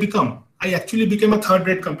 What did I become? I actually became a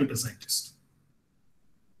 3rd-rate computer scientist.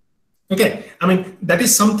 Okay, I mean, that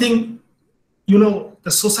is something,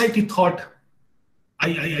 the society thought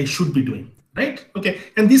I should be doing, right? Okay,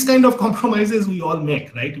 and these kind of compromises we all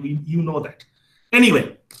make, right? You know that.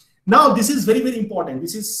 Anyway, now this is very, very important.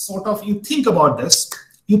 This is sort of, you think about this,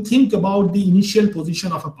 you think about the initial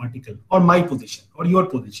position of a particle or my position or your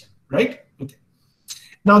position, right? Okay.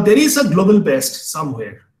 Now there is a global best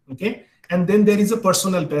somewhere, okay? And then there is a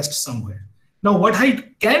personal best somewhere. Now what I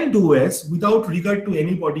can do is, without regard to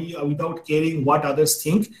anybody or without caring what others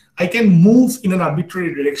think, I can move in an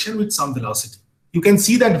arbitrary direction with some velocity. You can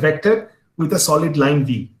see that vector with a solid line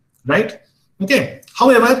v, right? Okay.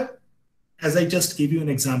 However, as I just gave you an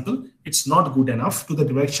example, it's not good enough to the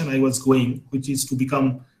direction I was going, which is to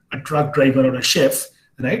become a truck driver or a chef,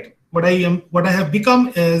 right? What I have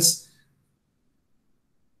become is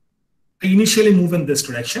I initially move in this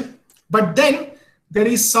direction, but then there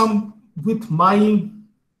is some, with my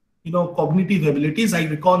cognitive abilities, I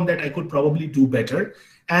reckon that I could probably do better,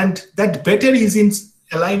 and that better is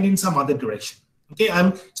aligned in some other direction. Okay,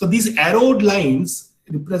 so these arrowed lines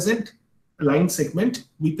represent a line segment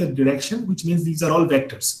with a direction, which means these are all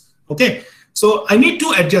vectors. Okay, so I need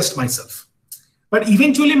to adjust myself, but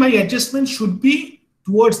eventually my adjustment should be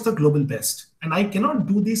towards the global best, and I cannot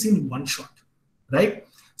do this in one shot, right?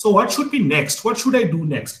 So what should be next? What should I do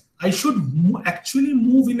next? I should actually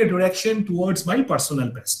move in a direction towards my personal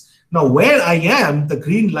best. Now, where I am, the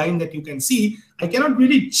green line that you can see, I cannot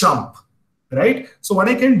really jump, right? So what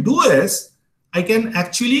I can do is, I can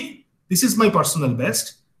actually, this is my personal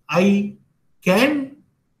best. I can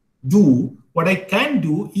do, what I can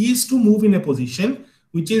do is to move in a position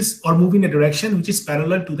which is, or move in a direction which is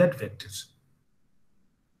parallel to that vector.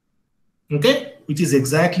 Okay, which is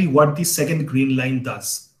exactly what the second green line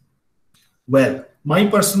does. Well, my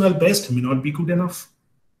personal best may not be good enough,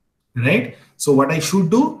 right? So what I should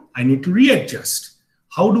do, I need to readjust.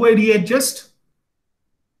 How do I readjust?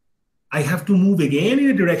 I have to move again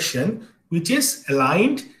in a direction which is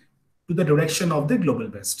aligned to the direction of the global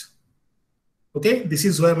best. Okay, this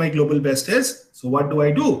is where my global best is. So what do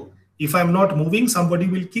I do? If I'm not moving, somebody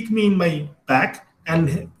will kick me in my back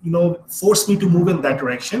and force me to move in that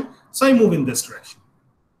direction. So I move in this direction.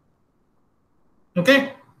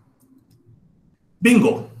 Okay.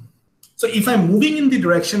 Bingo. So if I'm moving in the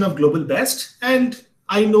direction of global best, and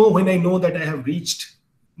I know when I know that I have reached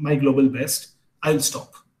my global best, I'll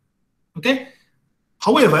stop. Okay.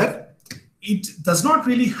 However, it does not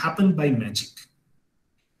really happen by magic.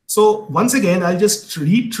 So once again, I'll just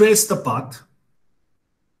retrace the path.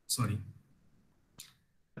 Sorry.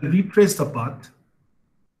 Retrace the path.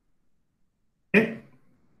 Okay.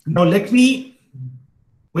 Now let me,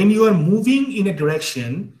 when you are moving in a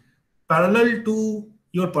direction parallel to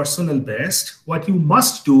your personal best, what you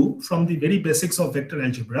must do from the very basics of vector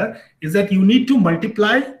algebra is that you need to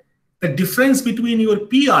multiply the difference between your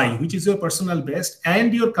pi, which is your personal best,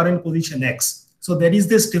 and your current position x. So there is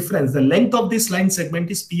this difference. The length of this line segment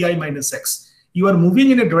is pi minus x. You are moving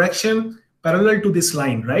in a direction parallel to this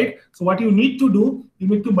line, right? So what you need to do, you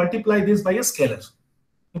need to multiply this by a scalar.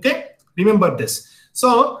 Okay, remember this.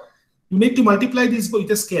 So you need to multiply this with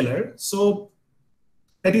a scalar. So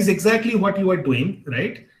that is exactly what you are doing,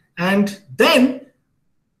 right? And then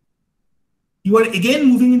you are again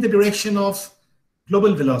moving in the direction of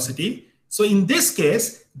global velocity. So in this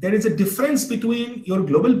case, there is a difference between your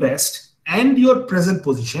global best and your present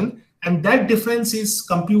position. and that difference is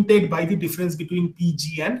computed by the difference between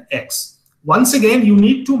PG and X. Once again, you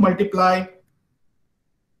need to multiply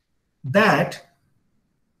that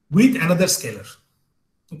with another scalar.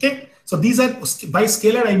 Okay, so these are, by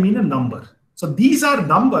scalar I mean a number. So these are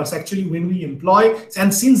numbers actually when we employ,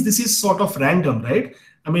 and since this is sort of random, right?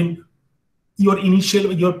 I mean,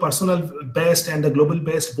 your personal best and the global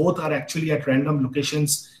best both are actually at random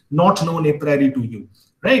locations, not known a priori to you,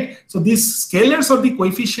 right? So these scalars or the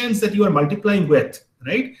coefficients that you are multiplying with,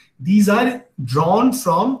 right? These are drawn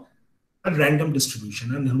from a random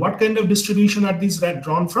distribution. And what kind of distribution are these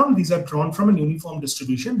drawn from? These are drawn from a uniform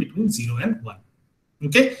distribution between 0 and 1.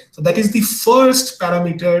 Okay, so that is the first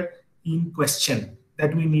parameter in question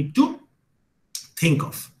that we need to think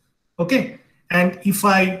of. Okay, and if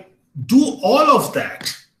I do all of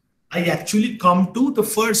that, I actually come to the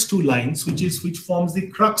first two lines, which forms the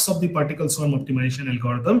crux of the particle swarm optimization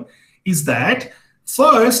algorithm, is that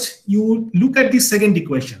first you look at the second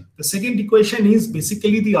equation. The second equation is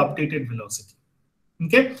basically the updated velocity.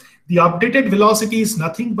 Okay, the updated velocity is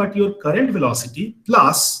nothing but your current velocity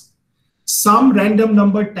plus some random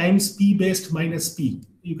number times p based minus p.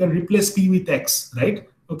 You can replace p with x, right?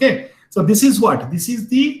 Okay, so this is what? This is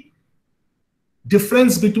the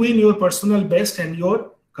difference between your personal best and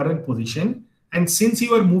your current position. And since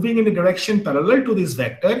you are moving in a direction parallel to this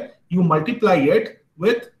vector, you multiply it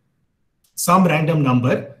with some random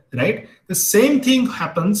number, right? The same thing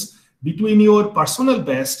happens between your personal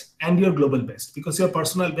best and your global best, because your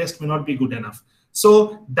personal best may not be good enough.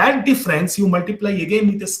 So that difference you multiply again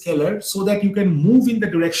with a scalar so that you can move in the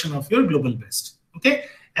direction of your global best. Okay,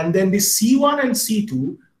 and then the C1 and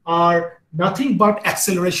C2 are nothing but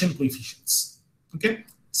acceleration coefficients. Okay,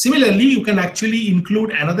 similarly, you can actually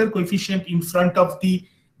include another coefficient in front of the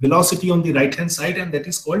velocity on the right hand side, and that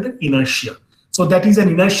is called an inertia. So that is an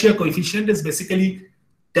inertia coefficient. Is basically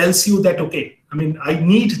tells you that, okay, I mean, I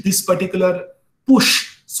need this particular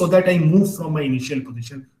push so that I move from my initial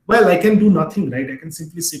position. Well, I can do nothing, right? I can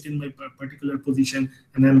simply sit in my particular position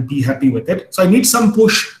and then be happy with it. So I need some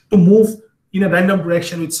push to move in a random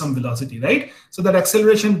direction with some velocity, right? So that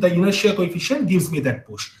acceleration, the inertia coefficient gives me that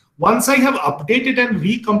push. Once I have updated and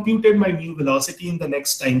recomputed my new velocity in the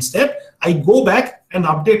next time step, I go back and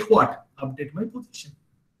update what? Update my position.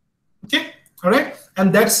 Okay, all right?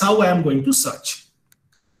 And that's how I am going to search.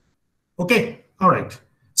 Okay, all right.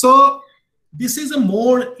 So this is a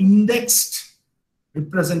more indexed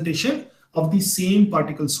representation of the same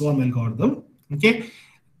particle swarm algorithm. Okay,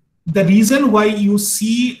 the reason why you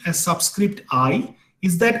see a subscript I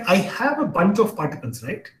is that I have a bunch of particles,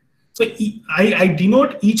 right? So I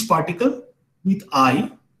denote each particle with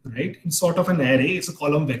I, right? It's sort of an array, it's a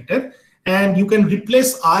column vector, and you can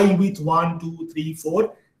replace I with 1, 2, 3,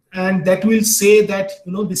 4, and that will say that,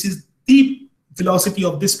 you know, this is the velocity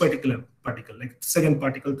of this particular particle, like second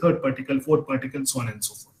particle, third particle, fourth particle, so on and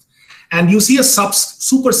so forth. And you see a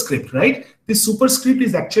superscript, right? This superscript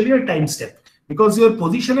is actually a time step because your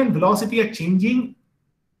position and velocity are changing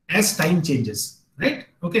as time changes, right?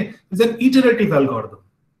 Okay, it's an iterative algorithm.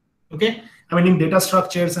 Okay, I mean, in data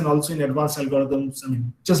structures and also in advanced algorithms, I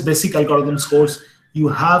mean, just basic algorithms course, you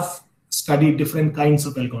have studied different kinds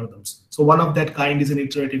of algorithms. So one of that kind is an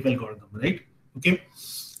iterative algorithm, right? Okay,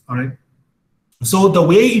 all right. So the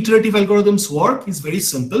way iterative algorithms work is very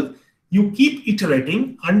simple. You keep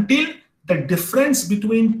iterating until the difference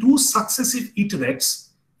between two successive iterates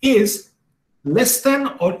is less than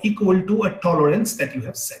or equal to a tolerance that you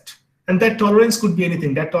have set. And that tolerance could be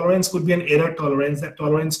anything. That tolerance could be an error tolerance. That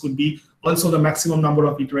tolerance could be also the maximum number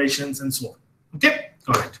of iterations and so on. Okay,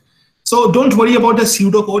 all right. So don't worry about the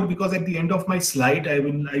pseudocode, because at the end of my slide, I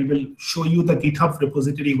will show you the GitHub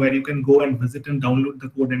repository where you can go and visit and download the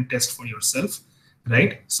code and test for yourself,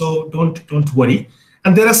 right? So don't worry.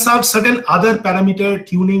 And there are some certain other parameter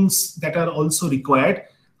tunings that are also required.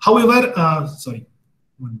 However, sorry,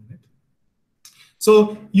 1 minute.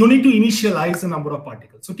 So you need to initialize the number of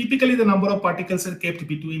particles. So typically the number of particles are kept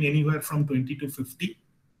between anywhere from 20 to 50.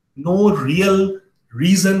 No real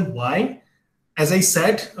reason why. As I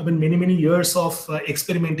said, I mean, many years of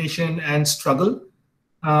experimentation and struggle,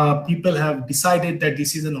 people have decided that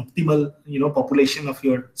this is an optimal, population of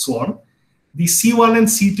your swarm. The C1 and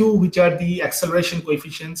C2, which are the acceleration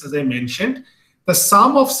coefficients, as I mentioned, the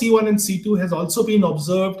sum of C1 and C2 has also been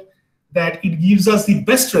observed that it gives us the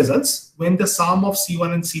best results when the sum of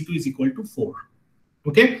C1 and C2 is equal to 4.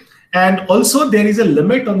 Okay, and also there is a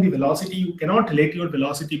limit on the velocity. You cannot let your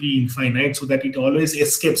velocity be infinite so that it always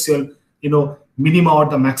escapes your minima or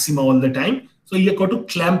the maxima all the time. So you have got to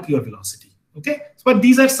clamp your velocity. Okay, but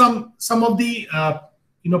these are some of the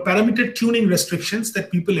parameter tuning restrictions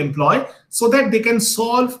that people employ so that they can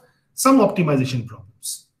solve some optimization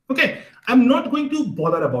problems. Okay, I'm not going to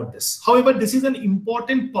bother about this. However, this is an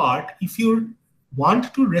important part if you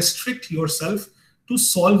want to restrict yourself to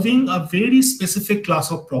solving a very specific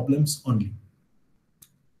class of problems only.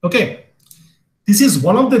 Okay, this is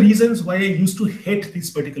one of the reasons why I used to hate this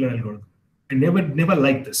particular algorithm. I never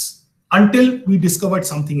liked this until we discovered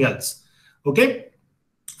something else. Okay,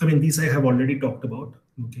 I mean, these I have already talked about.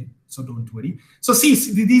 Okay, so don't worry. So see,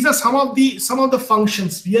 these are some of the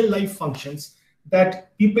functions, real life functions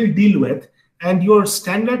that people deal with, and your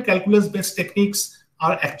standard calculus based techniques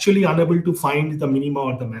are actually unable to find the minima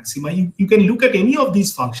or the maxima. You can look at any of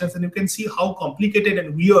these functions and you can see how complicated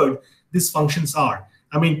and weird these functions are.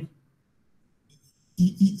 I mean,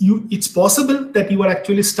 it's possible that you are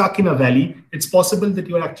actually stuck in a valley. It's possible that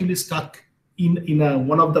you are actually stuck in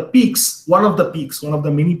one of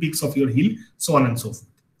the many peaks of your hill, so on and so forth.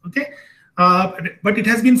 Okay, but it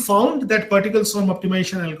has been found that particle swarm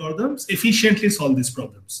optimization algorithms efficiently solve these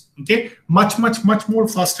problems. Okay, much more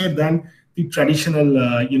faster than the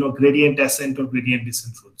traditional gradient ascent or gradient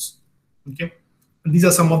descent rules. Okay, and these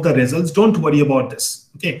are some of the results. Don't worry about this.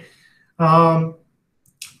 Okay,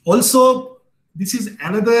 also this is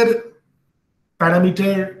another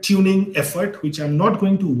parameter tuning effort which I'm not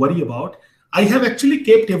going to worry about. I have actually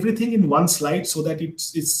kept everything in one slide so that it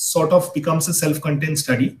sort of becomes a self-contained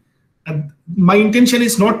study. And my intention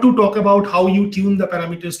is not to talk about how you tune the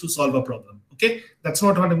parameters to solve a problem. Okay, that's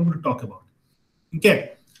not what I'm going to talk about.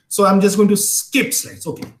 Okay, so I'm just going to skip slides.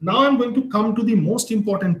 Okay, now I'm going to come to the most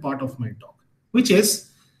important part of my talk, which is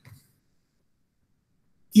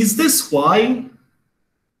this why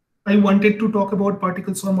I wanted to talk about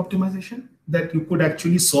particle swarm optimization? That you could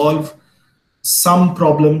actually solve some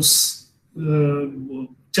problems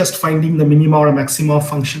just finding the minima or maxima of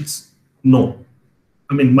functions? No.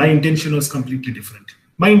 I mean, my intention was completely different.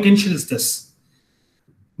 My intention is this.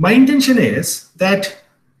 My intention is that,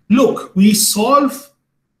 look, we solve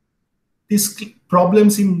these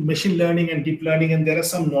problems in machine learning and deep learning, and there are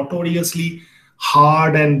some notoriously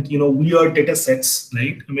hard and weird data sets,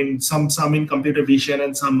 right? I mean, some in computer vision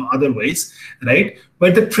and some other ways, right?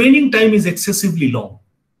 But the training time is excessively long.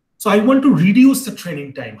 So I want to reduce the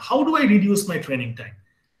training time. How do I reduce my training time?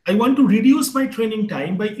 I want to reduce my training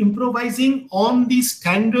time by improvising on the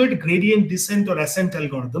standard gradient descent or ascent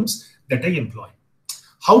algorithms that I employ.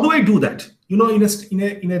 How do I do that? In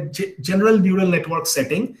a general neural network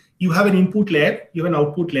setting, you have an input layer, you have an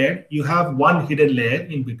output layer, you have one hidden layer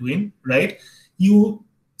in between, right? You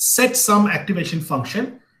set some activation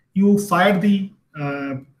function, you fire the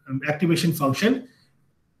activation function.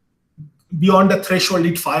 Beyond the threshold,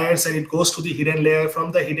 it fires and it goes to the hidden layer.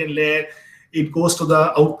 From the hidden layer, it goes to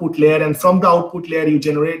the output layer, and from the output layer, you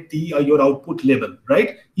generate your output level,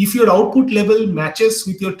 right? If your output level matches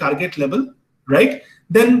with your target level, right,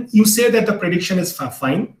 then you say that the prediction is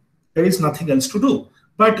fine. There is nothing else to do.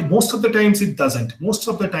 But most of the times it doesn't. Most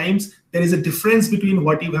of the times there is a difference between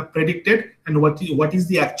what you have predicted and what is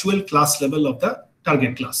the actual class level of the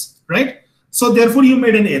target class, right? So therefore you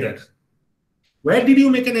made an error. Where did you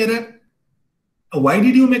make an error? Why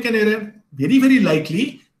did you make an error? Very, very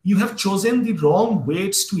likely you have chosen the wrong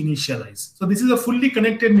weights to initialize. So this is a fully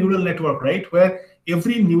connected neural network, right? Where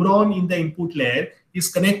every neuron in the input layer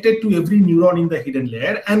is connected to every neuron in the hidden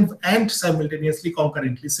layer and simultaneously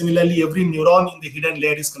concurrently. Similarly, every neuron in the hidden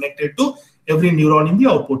layer is connected to every neuron in the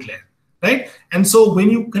output layer, right? And so when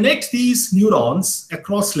you connect these neurons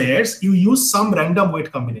across layers, you use some random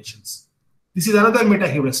weight combinations. This is another meta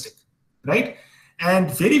heuristic, right? And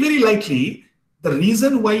very, very likely, the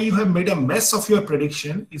reason why you have made a mess of your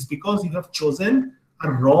prediction is because you have chosen a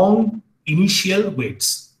wrong initial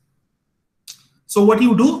weights. So what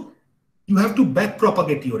you do? You have to back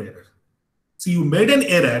propagate your error. So you made an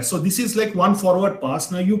error. So this is like one forward pass.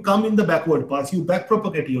 Now you come in the backward pass, you back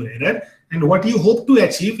propagate your error. And what you hope to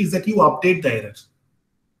achieve is that you update the error.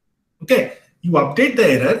 Okay, you update the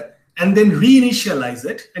error and then reinitialize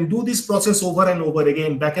it and do this process over and over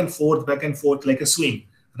again, back and forth like a swing,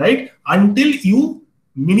 right? Until you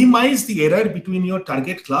minimize the error between your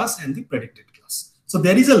target class and the predicted class. So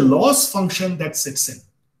there is a loss function that sits in.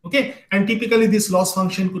 Okay, and typically this loss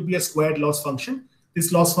function could be a squared loss function.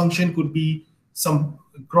 This loss function could be some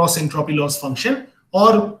cross entropy loss function,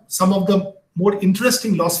 or some of the more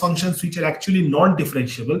interesting loss functions which are actually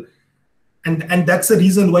non-differentiable. And that's the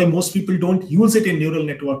reason why most people don't use it in neural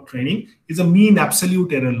network training, is a mean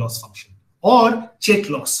absolute error loss function, or check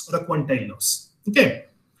loss, or a quantile loss. Okay.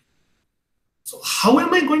 So how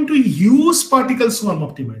am I going to use particle swarm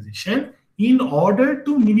optimization in order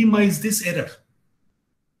to minimize this error?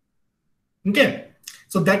 Okay,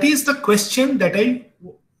 so that is the question that I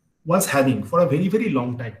was having for a very, very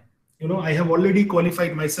long time. I have already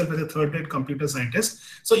qualified myself as a third-rate computer scientist.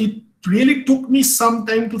 So it really took me some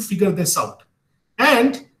time to figure this out.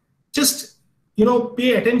 And just,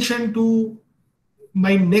 pay attention to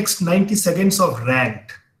my next 90 seconds of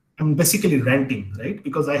rant. I'm basically ranting, right?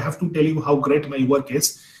 Because I have to tell you how great my work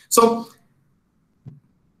is. So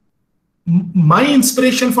my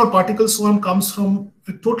inspiration for particle swarm comes from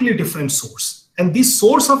a totally different source. And this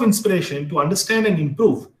source of inspiration to understand and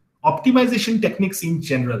improve optimization techniques in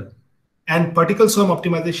general and particle swarm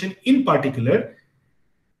optimization in particular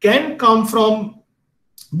can come from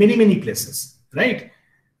many, many places, right?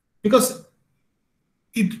 Because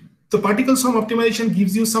the particle swarm optimization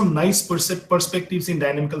gives you some nice perspectives in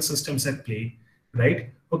dynamical systems at play,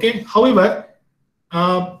 right? Okay. However,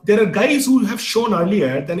 there are guys who have shown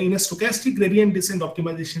earlier that in a stochastic gradient descent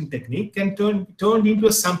optimization technique can turn into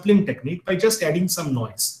a sampling technique by just adding some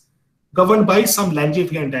noise, governed by some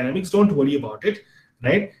Langevin dynamics. Don't worry about it,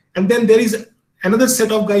 right? And then there is another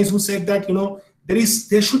set of guys who said that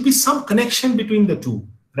there should be some connection between the two,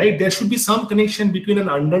 right? There should be some connection between an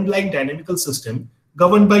underlying dynamical system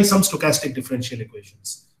governed by some stochastic differential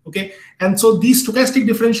equations. Okay, and so these stochastic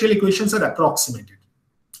differential equations are approximated.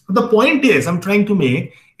 The point is I'm trying to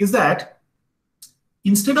make is that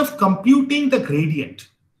instead of computing the gradient,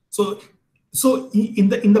 so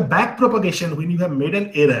in the back propagation, when you have made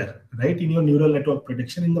an error, right, in your neural network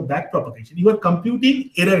prediction, in the back propagation, you are computing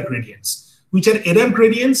error gradients, which are error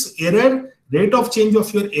gradients, error rate of change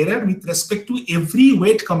of your error with respect to every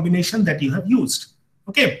weight combination that you have used.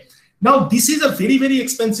 Okay. Now, this is a very, very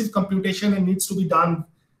expensive computation and needs to be done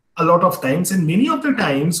a lot of times. And many of the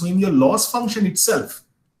times when your loss function itself,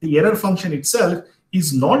 the error function itself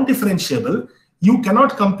is non-differentiable, you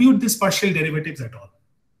cannot compute these partial derivatives at all.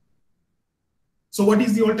 So what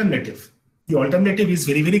is the alternative? The alternative is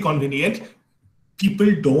very, very convenient.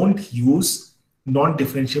 People don't use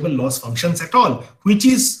non-differentiable loss functions at all, which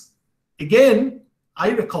is, again,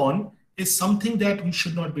 I reckon, is something that we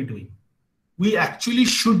should not be doing. We actually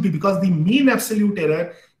should be, because the mean absolute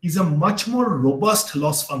error is a much more robust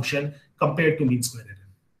loss function compared to mean square error.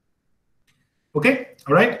 Okay,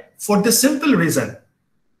 all right. For the simple reason,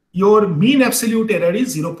 your mean absolute error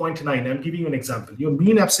is 0.9. I'm giving you an example. Your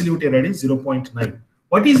mean absolute error is 0.9.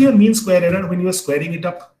 What is your mean square error when you are squaring it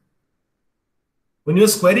up? When you're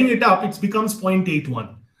squaring it up, it becomes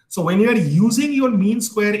 0.81. So when you are using your mean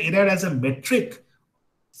square error as a metric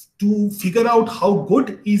to figure out how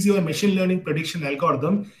good is your machine learning prediction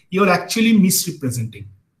algorithm, you're actually misrepresenting.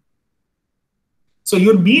 So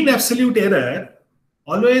your mean absolute error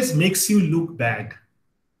always makes you look bad.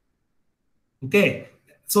 Okay.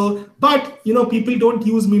 So, but people don't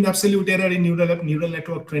use mean absolute error in neural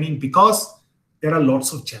network training because there are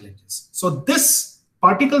lots of challenges. So this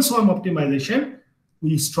particle swarm optimization,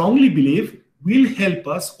 we strongly believe, will help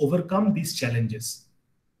us overcome these challenges.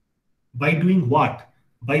 By doing what?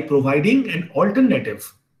 By providing an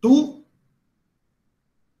alternative to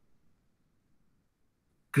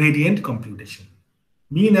gradient computation.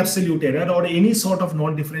 Mean absolute error or any sort of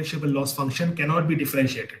non-differentiable loss function cannot be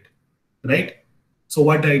differentiated, right? So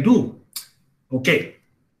what I do? Okay.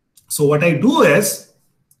 So what I do is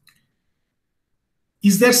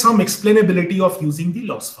there some explainability of using the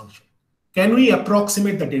loss function? Can we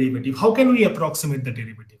approximate the derivative? How can we approximate the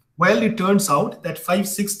derivative? Well, it turns out that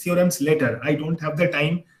 5-6 theorems later, I don't have the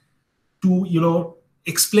time to,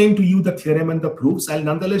 explain to you the theorem and the proofs. I'll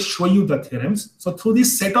nonetheless show you the theorems. So through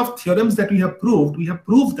this set of theorems that we have proved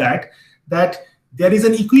that there is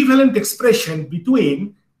an equivalent expression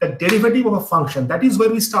between the derivative of a function. That is where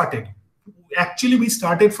we started. Actually, we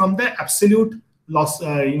started from the absolute loss,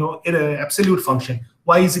 absolute function.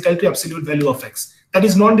 Y is equal to absolute value of x. That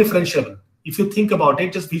is non-differentiable. If you think about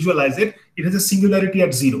it, just visualize it. It has a singularity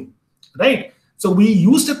at 0, right? So we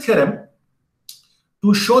used a theorem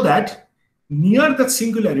to show that near that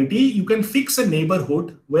singularity, you can fix a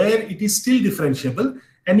neighborhood where it is still differentiable,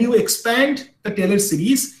 and you expand the Taylor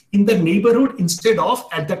series in the neighborhood instead of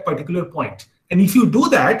at that particular point. And if you do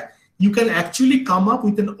that, you can actually come up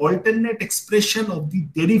with an alternate expression of the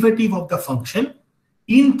derivative of the function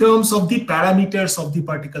in terms of the parameters of the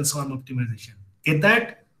particle swarm optimization. Get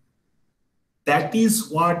that? That is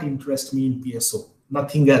what interests me in PSO,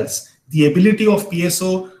 nothing else. The ability of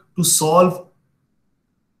PSO to solve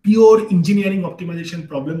pure engineering optimization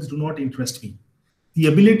problems do not interest me. The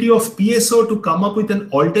ability of PSO to come up with an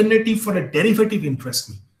alternative for a derivative interests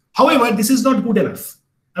me. However, this is not good enough.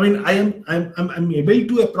 I mean, I'm able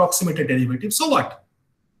to approximate a derivative. So what?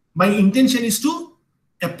 My intention is to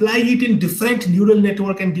apply it in different neural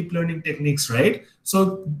network and deep learning techniques, right?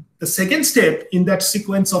 So the second step in that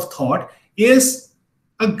sequence of thought is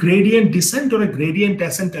a gradient descent or a gradient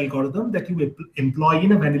ascent algorithm that you employ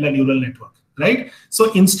in a vanilla neural network, right?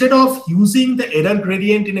 So instead of using the error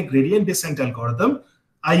gradient in a gradient descent algorithm,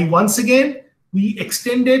 we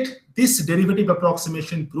extended this derivative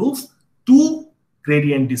approximation proof to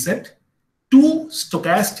gradient descent, to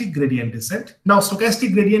stochastic gradient descent. Now,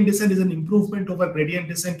 stochastic gradient descent is an improvement over gradient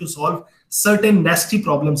descent to solve certain nasty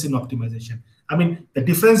problems in optimization. I mean, the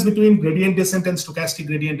difference between gradient descent and stochastic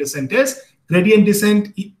gradient descent is gradient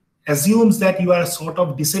descent assumes that you are sort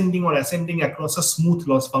of descending or ascending across a smooth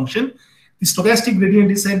loss function. The stochastic gradient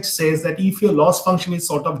descent says that if your loss function is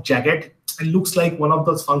sort of jagged and looks like one of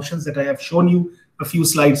those functions that I have shown you a few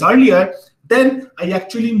slides earlier, then I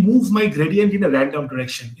actually move my gradient in a random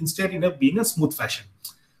direction instead of being a smooth fashion.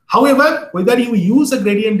 However, whether you use a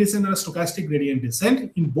gradient descent or a stochastic gradient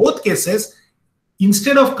descent, in both cases,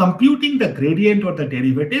 instead of computing the gradient or the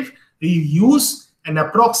derivative, you use an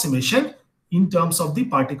approximation in terms of the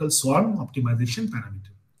particle swarm optimization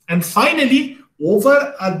parameter. And finally,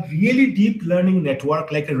 over a really deep learning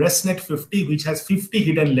network like a ResNet 50, which has 50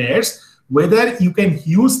 hidden layers, whether you can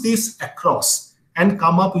use this across and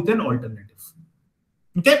come up with an alternative.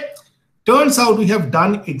 Okay, turns out we have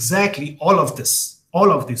done exactly all of this.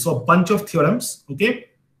 So a bunch of theorems. Okay,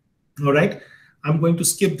 all right. I'm going to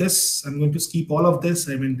skip this. I'm going to skip all of this.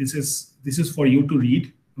 I mean, this is for you to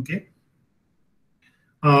read. Okay.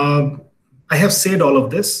 I have said all of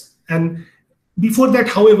this, and before that,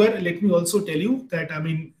 however, let me also tell you that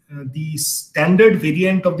the standard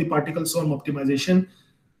variant of the particle swarm optimization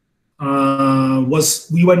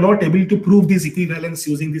we were not able to prove this equivalence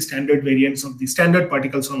using the standard variants of the standard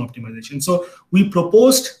particle swarm optimization. So we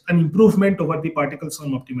proposed an improvement over the particle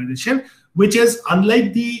swarm optimization, which is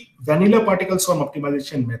unlike the vanilla particle swarm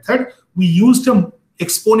optimization method, we used an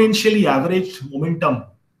exponentially averaged momentum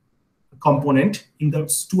component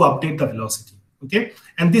to update the velocity. Okay,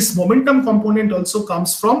 and this momentum component also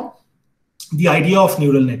comes from the idea of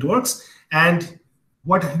neural networks. And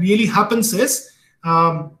what really happens is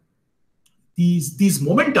these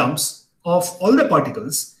momentums of all the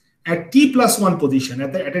particles at t+1 position,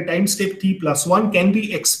 at a time step t+1, can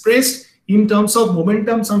be expressed in terms of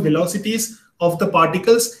momentums and velocities of the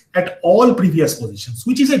particles at all previous positions,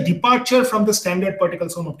 which is a departure from the standard particle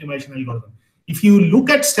swarm optimization algorithm. If you look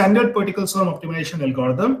at standard particle swarm optimization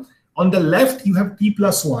algorithm, on the left you have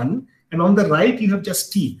t+1, and on the right you have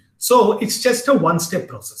just t. So it's just a one-step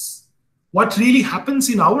process. What really happens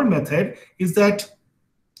in our method is that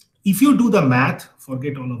if you do the math,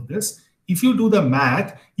 forget all of this, if you do the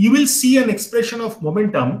math, you will see an expression of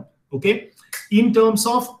momentum, okay, in terms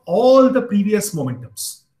of all the previous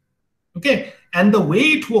momentums. Okay, and the way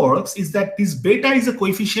it works is that this beta is a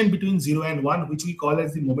coefficient between 0 and 1, which we call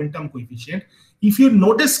as the momentum coefficient. If you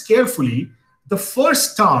notice carefully, the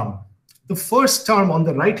first term on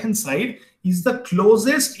the right-hand side is the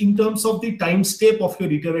closest in terms of the time step of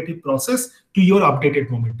your iterative process to your updated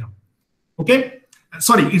momentum. Okay,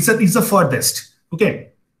 sorry, it's the furthest.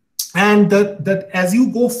 Okay, and that as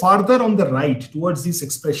you go farther on the right towards this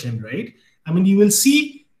expression, right, you will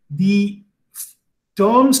see the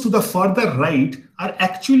terms to the further right are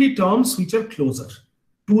actually terms which are closer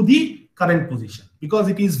to the current position, because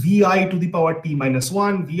it is vi to the power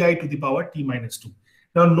t-1, vi to the power t-2.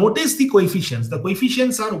 Now notice the coefficients. The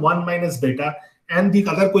coefficients are 1 minus beta, and the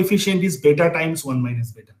other coefficient is beta times 1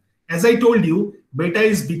 minus beta. As I told you, beta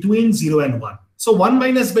is between 0 and 1. So 1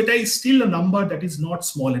 minus beta is still a number that is not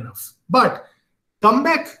small enough. But come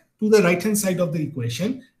back to the right-hand side of the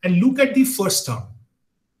equation and look at the first term.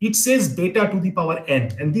 It says beta to the power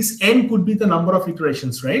n, and this n could be the number of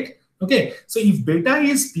iterations, right? Okay, so if beta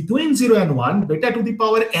is between 0 and 1, beta to the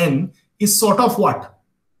power n is sort of what?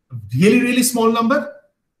 A really, really small number?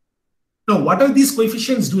 Now, what are these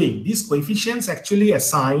coefficients doing? These coefficients actually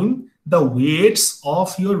assign the weights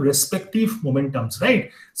of your respective momentums, right?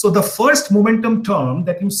 So the first momentum term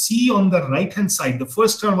that you see on the right-hand side, the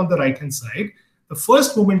first term on the right-hand side, the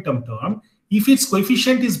first momentum term, if its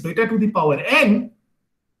coefficient is beta to the power n,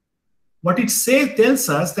 what it tells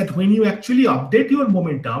us that when you actually update your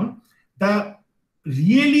momentum, the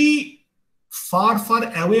really far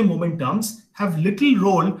away momentums have little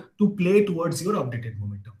role to play towards your updated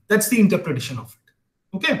momentum. That's the interpretation of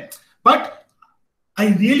it. Okay, but I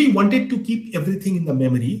really wanted to keep everything in the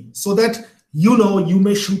memory so that you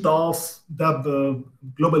may shoot off the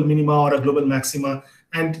global minima or a global maxima,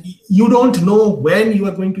 and you don't know when you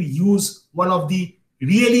are going to use one of the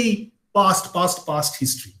really past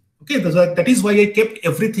history. Okay, that is why I kept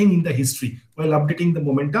everything in the history while updating the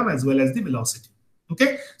momentum as well as the velocity.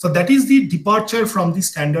 Okay, so that is the departure from the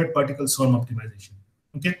standard particle swarm optimization.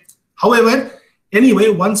 Okay, however, anyway,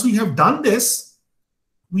 once we have done this,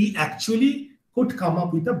 we actually could come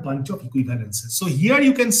up with a bunch of equivalences. So here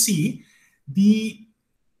you can see the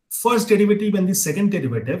first derivative and the second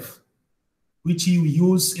derivative, which you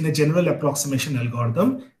use in a general approximation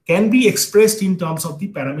algorithm, can be expressed in terms of the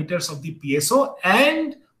parameters of the PSO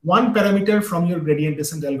and one parameter from your gradient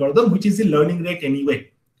descent algorithm, which is the learning rate anyway.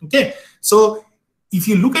 Okay, so if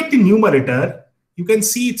you look at the numerator, you can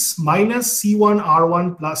see it's minus C1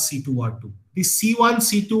 R1 plus C2 R2. The C1,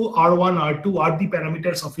 C2, R1, R2 are the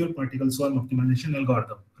parameters of your particle swarm optimization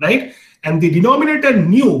algorithm, right? And the denominator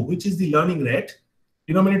nu, which is the learning rate,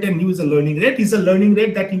 denominator nu is a learning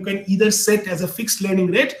rate that you can either set as a fixed learning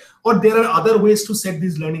rate, or there are other ways to set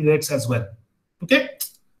these learning rates as well. Okay,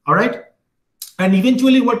 all right. And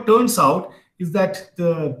eventually what turns out is that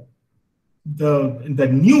the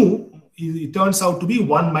nu, it turns out to be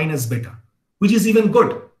 1 minus beta, which is even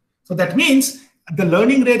good. So that means the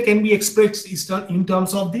learning rate can be expressed in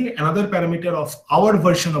terms of the another parameter of our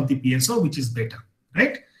version of the PSO, which is beta,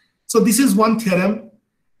 right? So this is one theorem.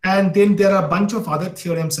 And then there are a bunch of other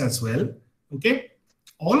theorems as well. Okay,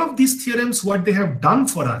 all of these theorems, what they have done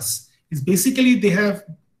for us is basically they have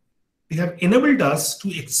enabled us to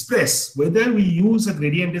express whether we use a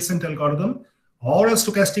gradient descent algorithm or a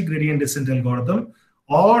stochastic gradient descent algorithm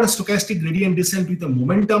or a stochastic gradient descent with a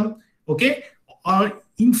momentum. Okay,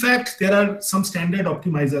 in fact, there are some standard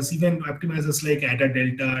optimizers, even optimizers like Ada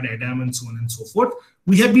Delta, Adam, and so on and so forth.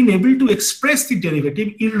 We have been able to express the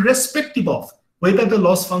derivative irrespective of whether the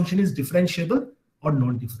loss function is differentiable or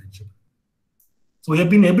non-differentiable. So we have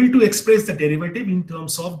been able to express the derivative in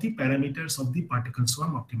terms of the parameters of the particle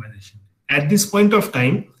swarm optimization. At this point of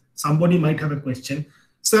time, somebody might have a question.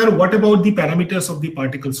 Sir, what about the parameters of the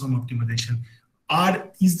particle swarm optimization?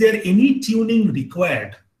 Is there any tuning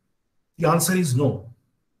required? The answer is no.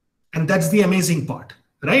 And that's the amazing part,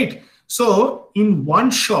 right? So in one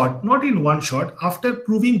shot, not in one shot, after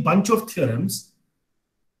proving bunch of theorems,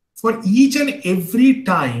 for each and every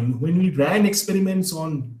time when we ran experiments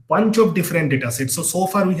on bunch of different data sets, so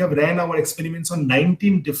far we have ran our experiments on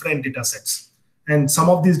 19 different data sets. And some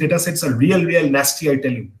of these data sets are real nasty, I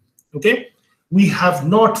tell you. Okay, we have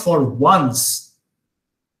not for once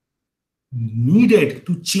needed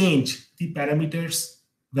to change the parameters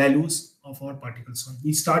values of our particle swarm.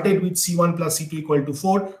 We started with C1 plus C2 equal to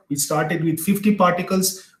 4. We started with 50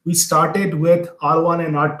 particles. We started with R1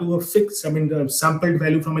 and R2 of fixed, the sampled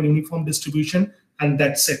value from an uniform distribution, and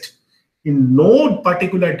that's it. In no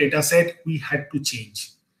particular data set, we had to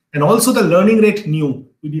change. And also the learning rate nu,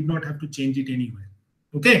 we did not have to change it anywhere.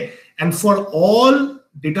 Okay, and for all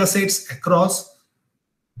data sets across,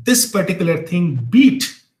 this particular thing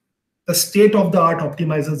beat the state-of-the-art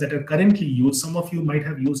optimizers that are currently used. Some of you might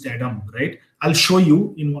have used Adam, right? I'll show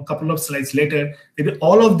you in a couple of slides later that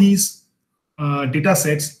all of these data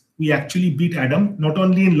sets, we actually beat Adam, not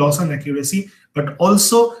only in loss and accuracy, but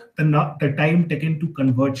also the time taken to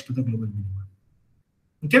converge to the global minimum.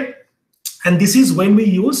 Okay, and this is when we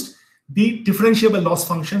used the differentiable loss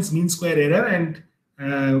functions, mean square error and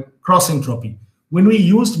cross entropy. When we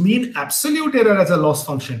used mean absolute error as a loss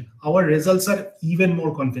function, our results are even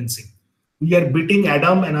more convincing. We are beating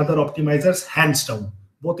Adam and other optimizers hands down,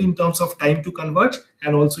 both in terms of time to converge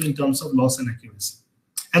and also in terms of loss and accuracy.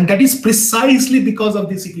 And that is precisely because of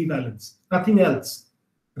this equivalence, nothing else,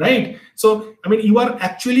 right? So, you are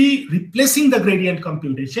actually replacing the gradient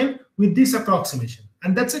computation with this approximation,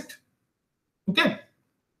 and that's it. Okay.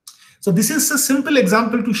 So this is a simple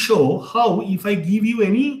example to show how if I give you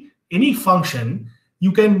any function,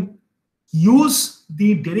 you can use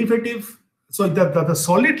the derivative. So the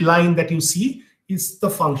solid line that you see is the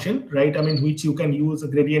function, right? Which you can use a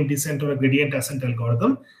gradient descent or a gradient ascent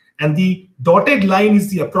algorithm. And the dotted line is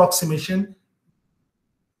the approximation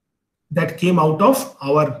that came out of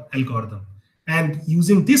our algorithm. And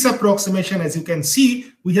using this approximation, as you can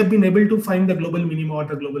see, we have been able to find the global minima or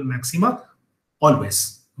the global maxima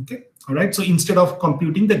always. Okay. All right. So instead of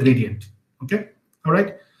computing the gradient. Okay. All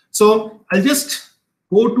right. So I'll just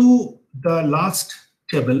go to the last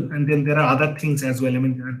table, and then there are other things as well. A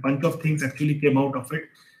bunch of things actually came out of it,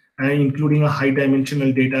 including a high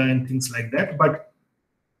dimensional data and things like that. But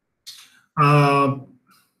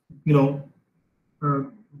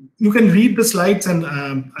you can read the slides, and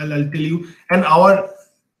I'll tell you. And our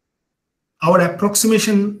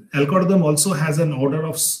approximation algorithm also has an order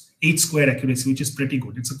of H² accuracy, which is pretty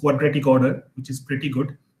good. It's a quadratic order, which is pretty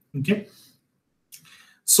good. Okay.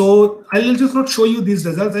 So I'll just not show you these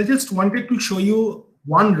results. I just wanted to show you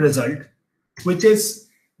one result, which is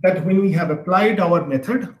that when we have applied our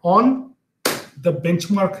method on the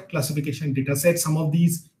benchmark classification data set, some of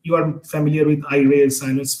these you are familiar with: iRay,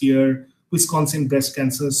 Cyanosphere, Wisconsin breast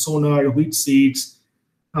cancer, Sonar, wheat seeds,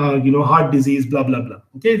 heart disease, blah, blah, blah.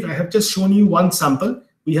 Okay, I have just shown you one sample.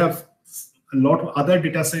 We have a lot of other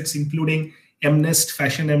data sets, including MNIST,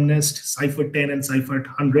 Fashion MNIST, Cipher 10 and Cipher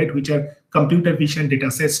 100, which are computer vision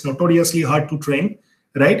data sets, notoriously hard to train,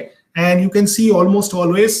 right? And you can see almost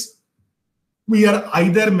always we are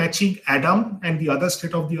either matching Adam and the other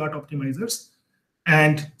state-of-the-art optimizers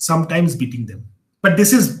and sometimes beating them. But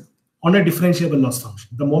this is on a differentiable loss function.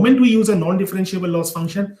 The moment we use a non-differentiable loss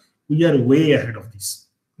function, we are way ahead of this.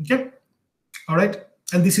 Okay, all right.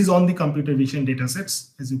 And this is on the computer vision data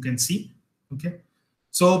sets, as you can see. Okay,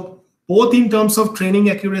 so both in terms of training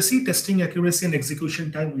accuracy, testing accuracy, and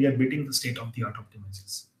execution time, we are beating the state-of-the-art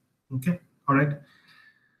optimizers. Okay, all right.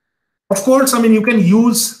 Of course, I mean, you can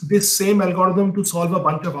use this same algorithm to solve a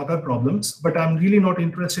bunch of other problems, but I'm really not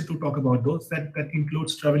interested to talk about those. That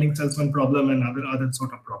includes traveling salesman problem and other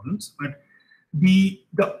sort of problems. But the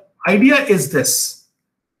idea is this,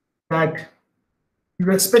 that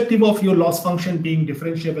irrespective of your loss function being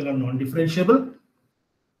differentiable or non-differentiable,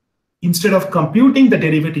 instead of computing the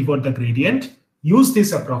derivative or the gradient, use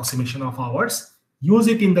this approximation of ours, use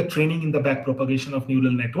it in the training in the back propagation of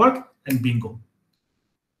neural network, and bingo.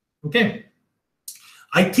 Okay,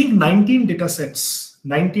 I think 19 data sets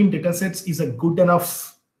is a good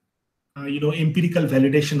enough, empirical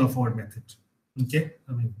validation of our method. Okay,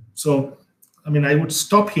 I would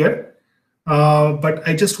stop here, but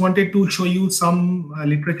I just wanted to show you some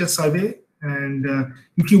literature survey. And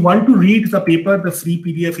if you want to read the paper, the free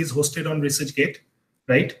PDF is hosted on ResearchGate,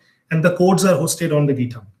 right? And the codes are hosted on the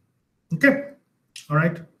GitHub. Okay, all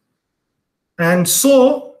right. And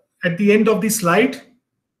so at the end of the slide,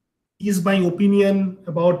 is my opinion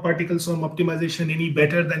about particle swarm optimization any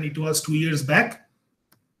better than it was 2 years back?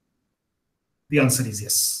 The answer is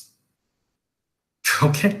yes.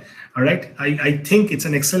 Okay, all right. I think it's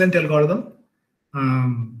an excellent algorithm.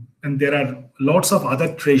 And there are lots of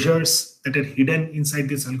other treasures that are hidden inside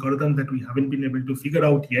this algorithm that we haven't been able to figure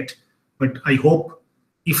out yet. But I hope,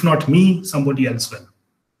 if not me, somebody else will.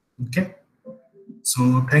 Okay.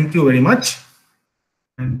 So thank you very much.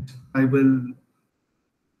 And I will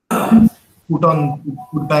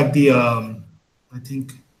put back the, I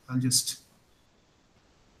think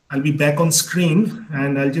I'll be back on screen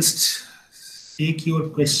and I'll just take your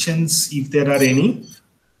questions if there are any.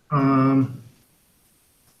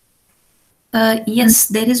 Yes,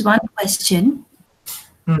 there is one question.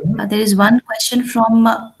 There is one question from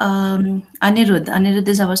Anirudh. Anirudh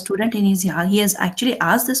is our student and he has actually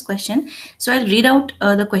asked this question. So I'll read out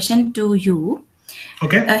the question to you.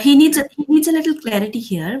 Okay. He needs a little clarity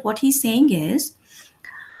here. What he's saying is,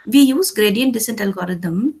 we use gradient descent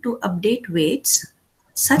algorithm to update weights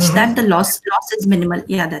such that the loss is minimal.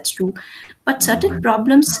 Yeah, that's true. But certain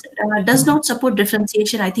problems does not support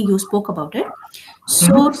differentiation. I think you spoke about it.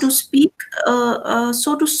 So to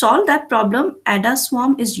solve that problem,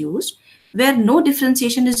 Adaswarm is used where no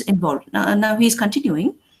differentiation is involved. Now he's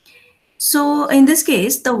continuing. So in this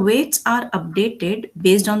case, the weights are updated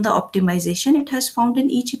based on the optimization it has found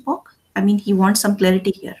in each epoch. I mean, he wants some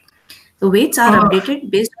clarity here. The weights are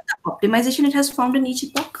updated based on the optimization it has found in each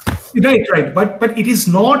epoch. Right. But it is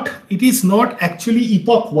not actually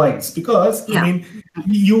epoch wise, because I mean,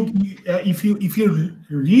 if you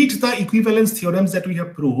read the equivalence theorems that we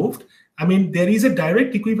have proved, I mean, there is a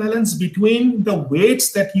direct equivalence between the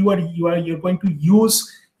weights that you're going to use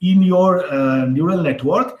in your neural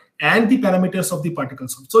network and the parameters of the particle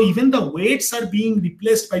swarm. So even the weights are being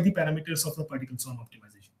replaced by the parameters of the particle swarm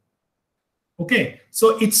optimization. Okay,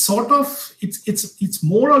 so it's sort of it's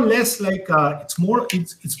more or less like it's more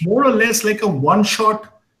or less like a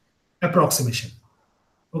one-shot approximation.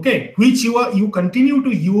 Okay, which you continue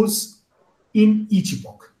to use in each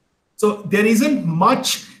epoch. So there isn't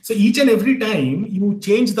much. So each and every time you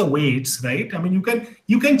change the weights, right? I mean,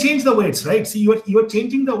 you can change the weights, right? So you're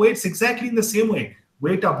changing the weights exactly in the same way.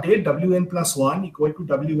 Weight update Wn plus 1 equal to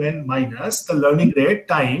Wn minus the learning rate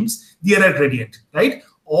times the error gradient, right?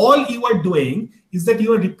 All you are doing is that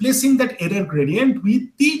you are replacing that error gradient with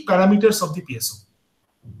the parameters of the PSO.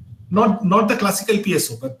 Not the classical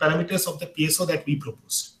PSO, but parameters of the PSO that we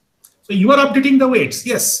proposed. So you are updating the weights,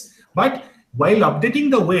 yes. But while updating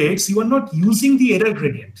the weights, you are not using the error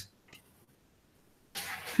gradient.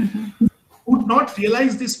 You would not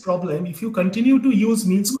realize this problem if you continue to use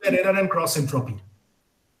mean square error and cross entropy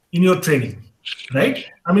in your training, right?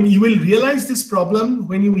 I mean, you will realize this problem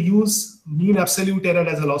when you use mean absolute error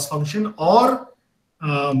as a loss function, or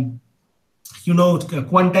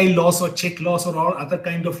quantile loss or check loss or all other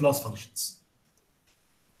kind of loss functions.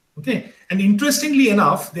 Okay, and interestingly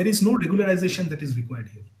enough, there is no regularization that is required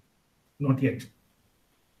here, not yet.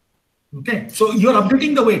 Okay, so you are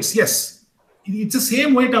updating the weights, yes, it's the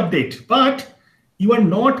same weight update, but you are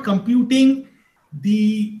not computing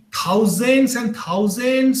the thousands and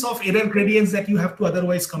thousands of error gradients that you have to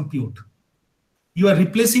otherwise compute. You are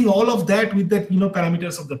replacing all of that with the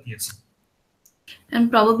parameters of the PSO.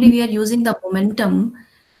 And probably we are using the momentum,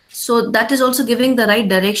 so that is also giving the right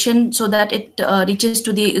direction so that it reaches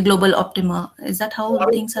to the global optima. Is that how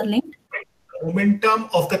things are linked? Momentum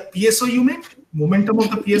of the PSO, you mean? Momentum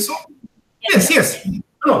of the PSO? Yes.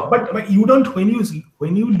 No, but you don't,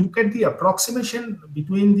 when you look at the approximation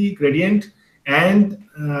between the gradient and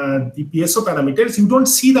the PSO parameters, you don't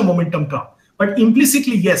see the momentum term. But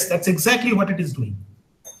implicitly, yes, that's exactly what it is doing.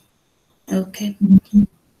 Okay.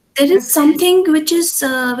 There is something which is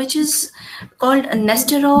called a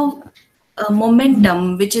Nesterov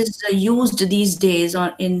momentum, which is used these days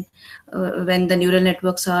in when the neural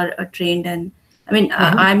networks are trained. And I mean,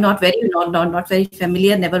 I'm not very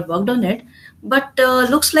familiar, never worked on it, but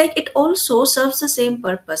looks like it also serves the same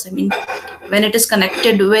purpose. I mean, when it is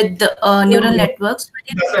connected with neural networks,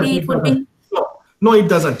 it would be. No, it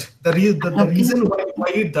doesn't. The reason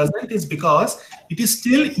why it doesn't is because it is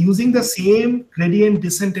still using the same gradient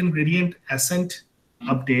descent and gradient ascent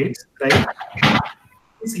updates, right?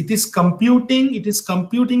 It is computing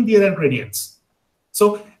the error gradients.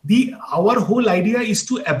 So our whole idea is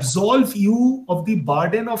to absolve you of the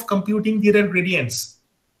burden of computing the error gradients.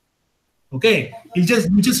 Okay, you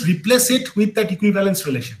just replace it with that equivalence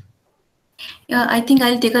relation. Yeah, I think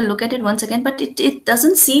I'll take a look at it once again, but it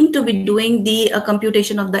doesn't seem to be doing the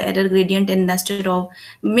computation of the error gradient in Nesterov.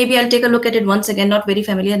 Maybe I'll take a look at it once again. Not very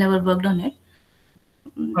familiar, never worked on it.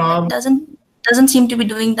 Doesn't seem to be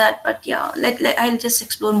doing that, but yeah, I'll just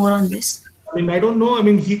explore more on this. I mean, I don't know. I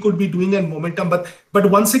mean, he could be doing a momentum, but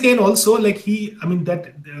once again, also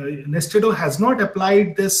Nesterov has not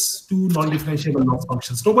applied this to non-differentiable loss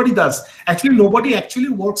functions. Nobody does. Actually, nobody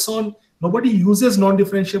uses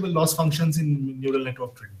non-differentiable loss functions in neural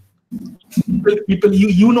network training. People,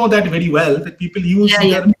 you know that very well, that people use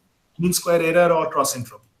either mean square error or cross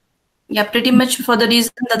syndrome. Yeah, pretty much for the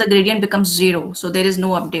reason that the gradient becomes 0, so there is no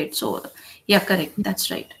update. So yeah, correct.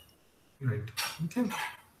 That's right. Right. Okay.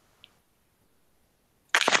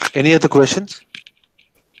 Any other questions?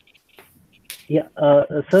 Yeah,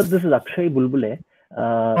 sir, this is Akshay Bulbule.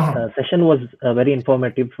 Session was very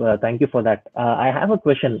informative. Thank you for that. I have a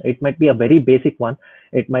question. It might be a very basic one.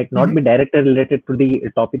 It might not be directly related to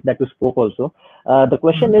the topic that you spoke also. The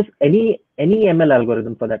question is, any ML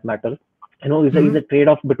algorithm for that matter, is a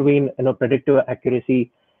trade-off between predictive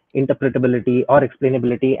accuracy, interpretability or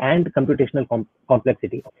explainability and computational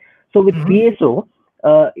complexity. So with PSO,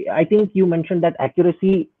 I think you mentioned that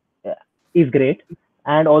accuracy is great,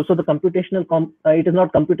 and also the computational it is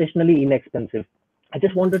not computationally inexpensive. I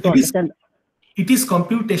just wanted to understand. It is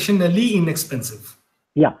computationally inexpensive.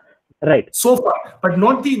 Yeah, right. So far, but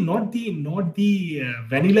not the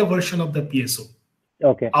vanilla version of the PSO.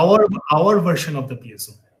 Okay. Our version of the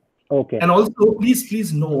PSO. Okay. And also,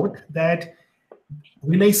 please note that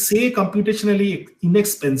when I say computationally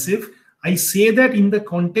inexpensive, I say that in the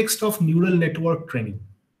context of neural network training.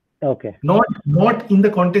 Okay. Not in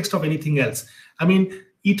the context of anything else. I mean,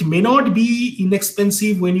 it may not be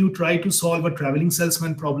inexpensive when you try to solve a traveling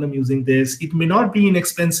salesman problem using this. It may not be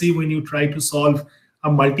inexpensive when you try to solve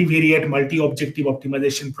a multivariate, multi-objective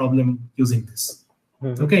optimization problem using this.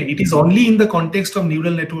 Okay, it is only in the context of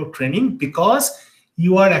neural network training because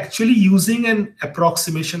you are actually using an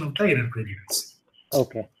approximation of the error gradients.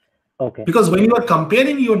 Okay. Okay. Because when you are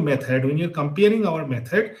comparing your method, when you're comparing our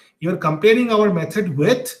method, you're comparing our method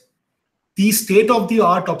with the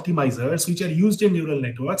state-of-the-art optimizers which are used in neural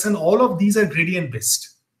networks, and all of these are gradient-based.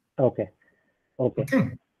 Okay.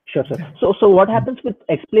 Sure, sir. So what happens with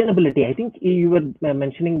explainability? I think you were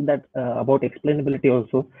mentioning that about explainability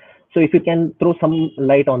also. So if you can throw some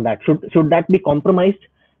light on that, should that be compromised?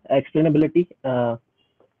 Explainability.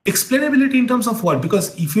 Explainability in terms of what?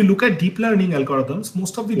 Because if you look at deep learning algorithms,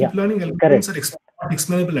 most of the deep learning algorithms are not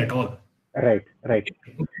explainable at all. Right.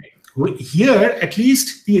 Here, at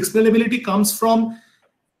least the explainability comes from,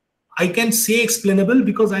 I can say explainable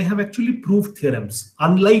because I have actually proved theorems.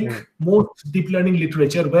 Unlike most deep learning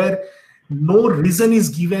literature where no reason is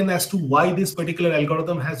given as to why this particular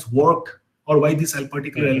algorithm has worked or why this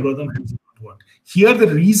particular algorithm has not worked. Here, the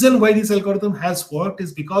reason why this algorithm has worked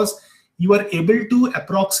is because you are able to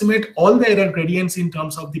approximate all the error gradients in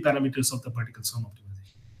terms of the parameters of the particle sum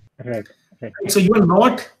optimization. Right. So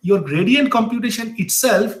your gradient computation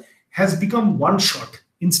itself has become one shot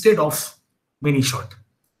instead of many shot.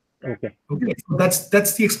 Okay. So that's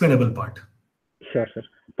the explainable part. Sure, sir.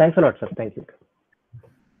 Thanks a lot, sir. Thank you.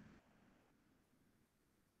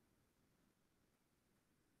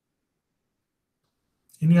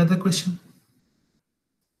 Any other question?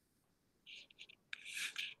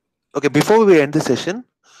 Okay, before we end the session,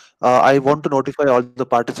 I want to notify all the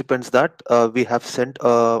participants that we have sent.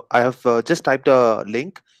 I have just typed a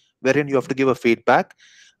link wherein you have to give a feedback,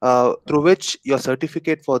 through which your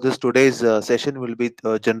certificate for this today's session will be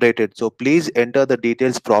generated. So please enter the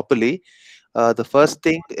details properly. The first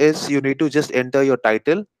thing is you need to just enter your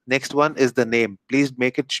title. Next one is the name. Please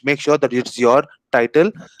make sure that it's your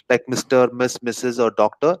title, like Mr., Miss, Mrs., or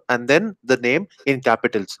Doctor, and then the name in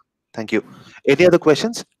capitals. Thank you. Any other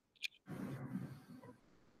questions?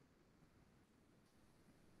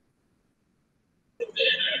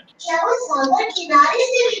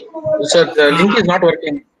 Sir, the link is not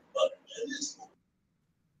working.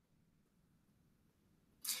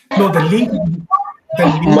 No, the link.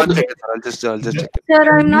 One second, sir. I'll just check it.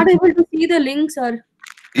 Sir, I'm not able to see the link, sir.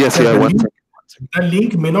 Yes, Sir, yeah. the One link- second. The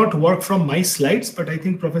link may not work from my slides, but I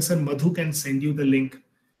think Professor Madhu can send you the link.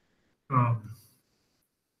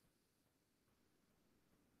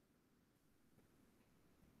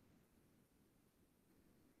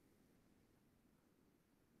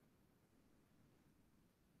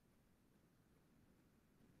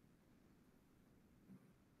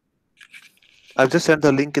 I've just sent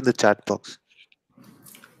the link in the chat box.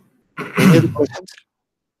 Any other questions?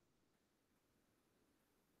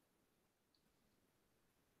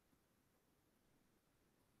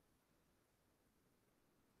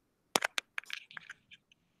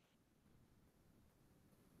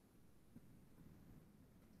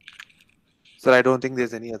 Sir, I don't think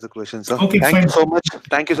there's any other questions, sir. Okay, Thank fine. you so much.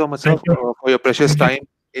 Thank you so much, sir, Thank you. for your precious Thank you. time.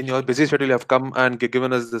 In your busy schedule, you have come and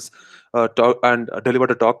given us this talk and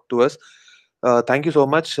delivered a talk to us. Thank you so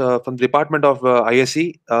much. From the Department of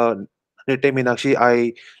ISC, Nitte Meenakshi,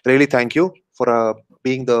 I really thank you for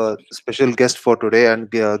being the special guest for today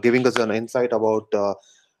and giving us an insight about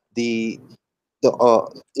the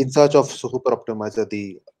in search of super optimizer,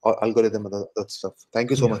 the algorithm and that stuff.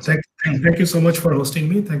 Thank you so much, sir. Thank you so much for hosting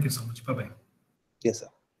me. Thank you so much. Bye-bye. Yes, sir.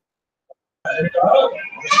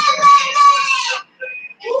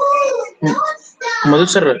 Madhu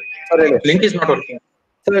sir, link is not working.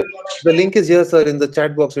 Sir, the link is here, sir, in the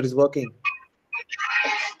chat box. It is working.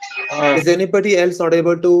 Is anybody else not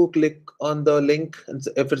able to click on the link? And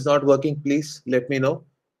if it's not working, please let me know.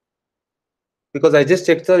 Because I just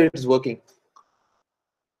checked, sir, it is working.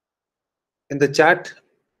 In the chat.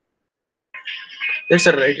 Yes,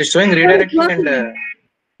 sir. It is showing redirecting and.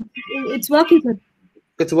 It's working, sir.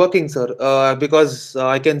 It's working, sir. Because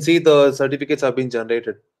I can see the certificates have been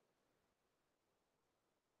generated.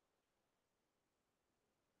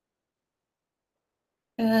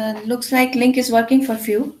 Looks like link is working for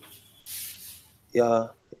few. Yeah.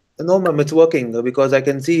 No, ma'am, it's working because I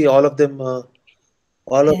can see all of them, all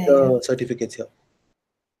of the certificates here.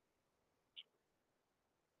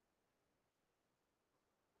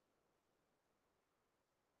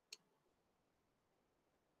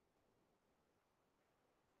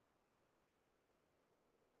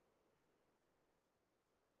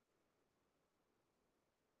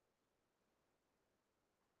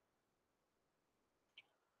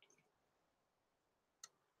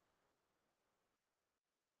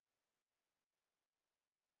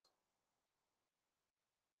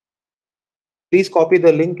 Please copy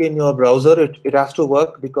the link in your browser. It has to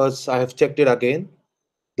work because I have checked it again.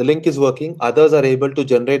 The link is working. Others are able to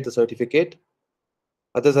generate the certificate.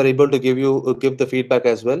 Others are able to give the feedback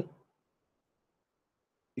as well.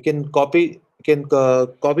 You can copy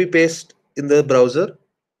paste in the browser.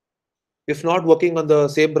 If not working on the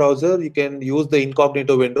same browser, you can use the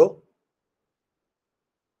incognito window.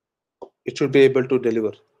 It should be able to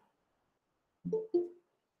deliver.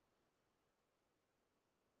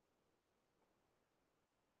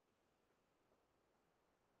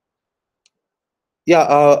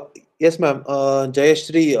 Yeah, yes, ma'am.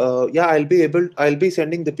 Jayashree, yeah, I'll be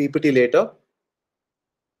sending the PPT later.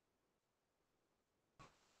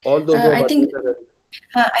 All those I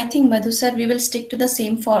think Madhu sir, we will stick to the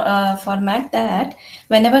same format that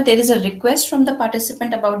whenever there is a request from the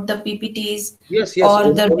participant about the PPTs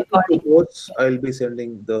or the recording, I'll be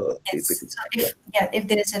sending the PPT. So if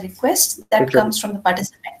there is a request that comes from the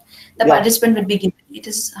participant, the participant will be given. It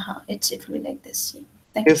will be like this. Yeah.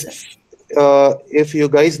 Thank you, sir. If you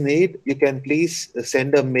guys need, you can please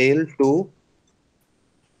send a mail to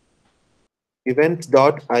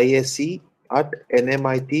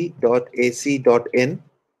events.isc@nmit.ac.in.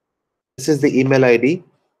 This is the email ID.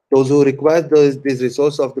 Those who require this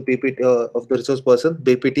resource of the PPT of the resource person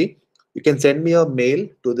BPT, you can send me a mail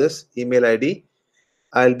to this email ID.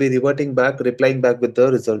 I'll be replying back with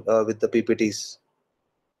the result with the PPTs.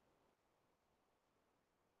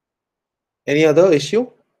 Any other issue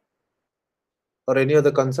or any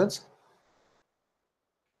other concerns?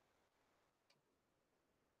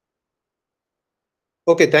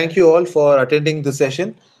 Okay, thank you all for attending the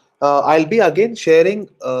session. I'll be again sharing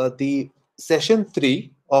the session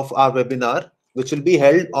 3 of our webinar, which will be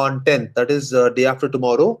held on 10th, that is day after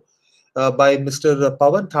tomorrow, by Mr.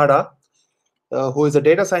 Pawan Thada, who is a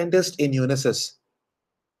data scientist in Unisys.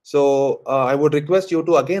 So I would request you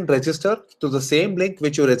to again register to the same link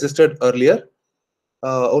which you registered earlier.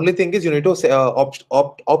 Only thing is you need to say, opt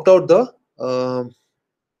out the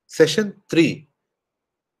session 3,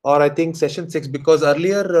 or I think session 6, because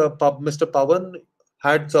earlier Mr. Pawan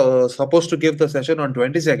had supposed to give the session on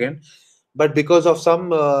 22nd, but because of some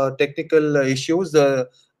technical issues, Mr.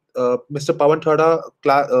 Pawan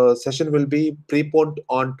Thada session will be preponed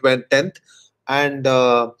on 10th, and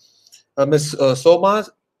Ms. Soma's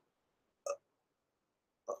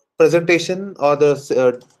presentation or the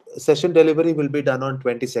session delivery will be done on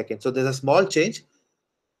 22nd. So there's a small change.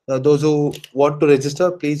 Those who want to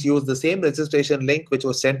register, please use the same registration link which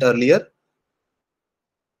was sent earlier,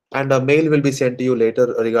 and a mail will be sent to you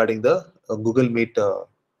later regarding the Google Meet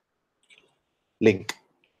link.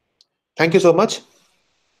 Thank you so much.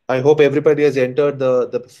 I hope everybody has entered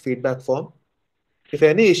the feedback form. If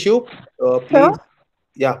any issue, please.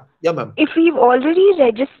 Yeah, ma'am. If we've already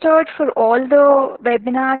registered for all the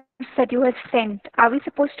webinars that you have sent, are we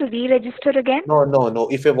supposed to re-register again? No.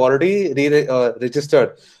 If you've already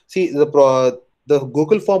registered, see the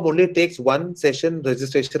Google form only takes one session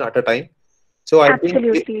registration at a time. So I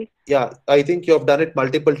think, I think you have done it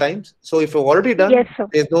multiple times. So if you've already done, yes, sir,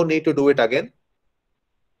 there's no need to do it again.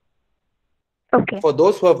 Okay. For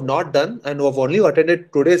those who have not done and who have only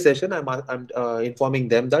attended today's session, I'm informing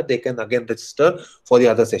them that they can again register for the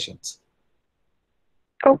other sessions.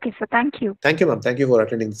 Okay, so thank you. Thank you, ma'am. Thank you for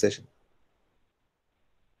attending the session.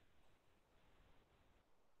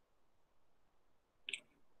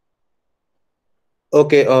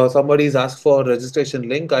 Okay, somebody's asked for registration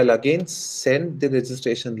link. I'll again send the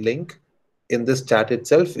registration link in this chat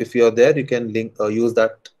itself. If you're there, you can use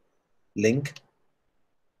that link.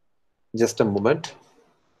 Just a moment.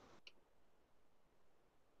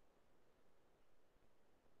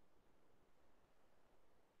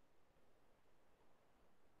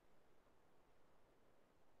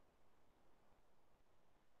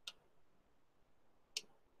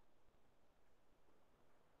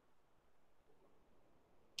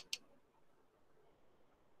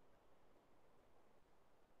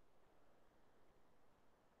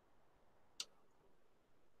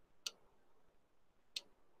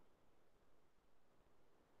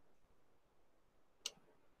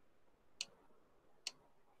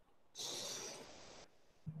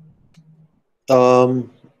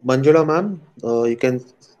 Manjula ma'am, you can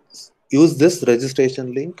use this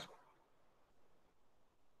registration link.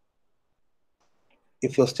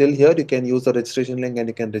 If you're still here, you can use the registration link and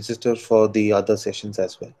you can register for the other sessions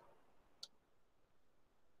as well.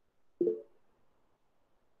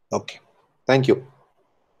 Okay. Thank you.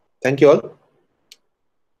 Thank you all.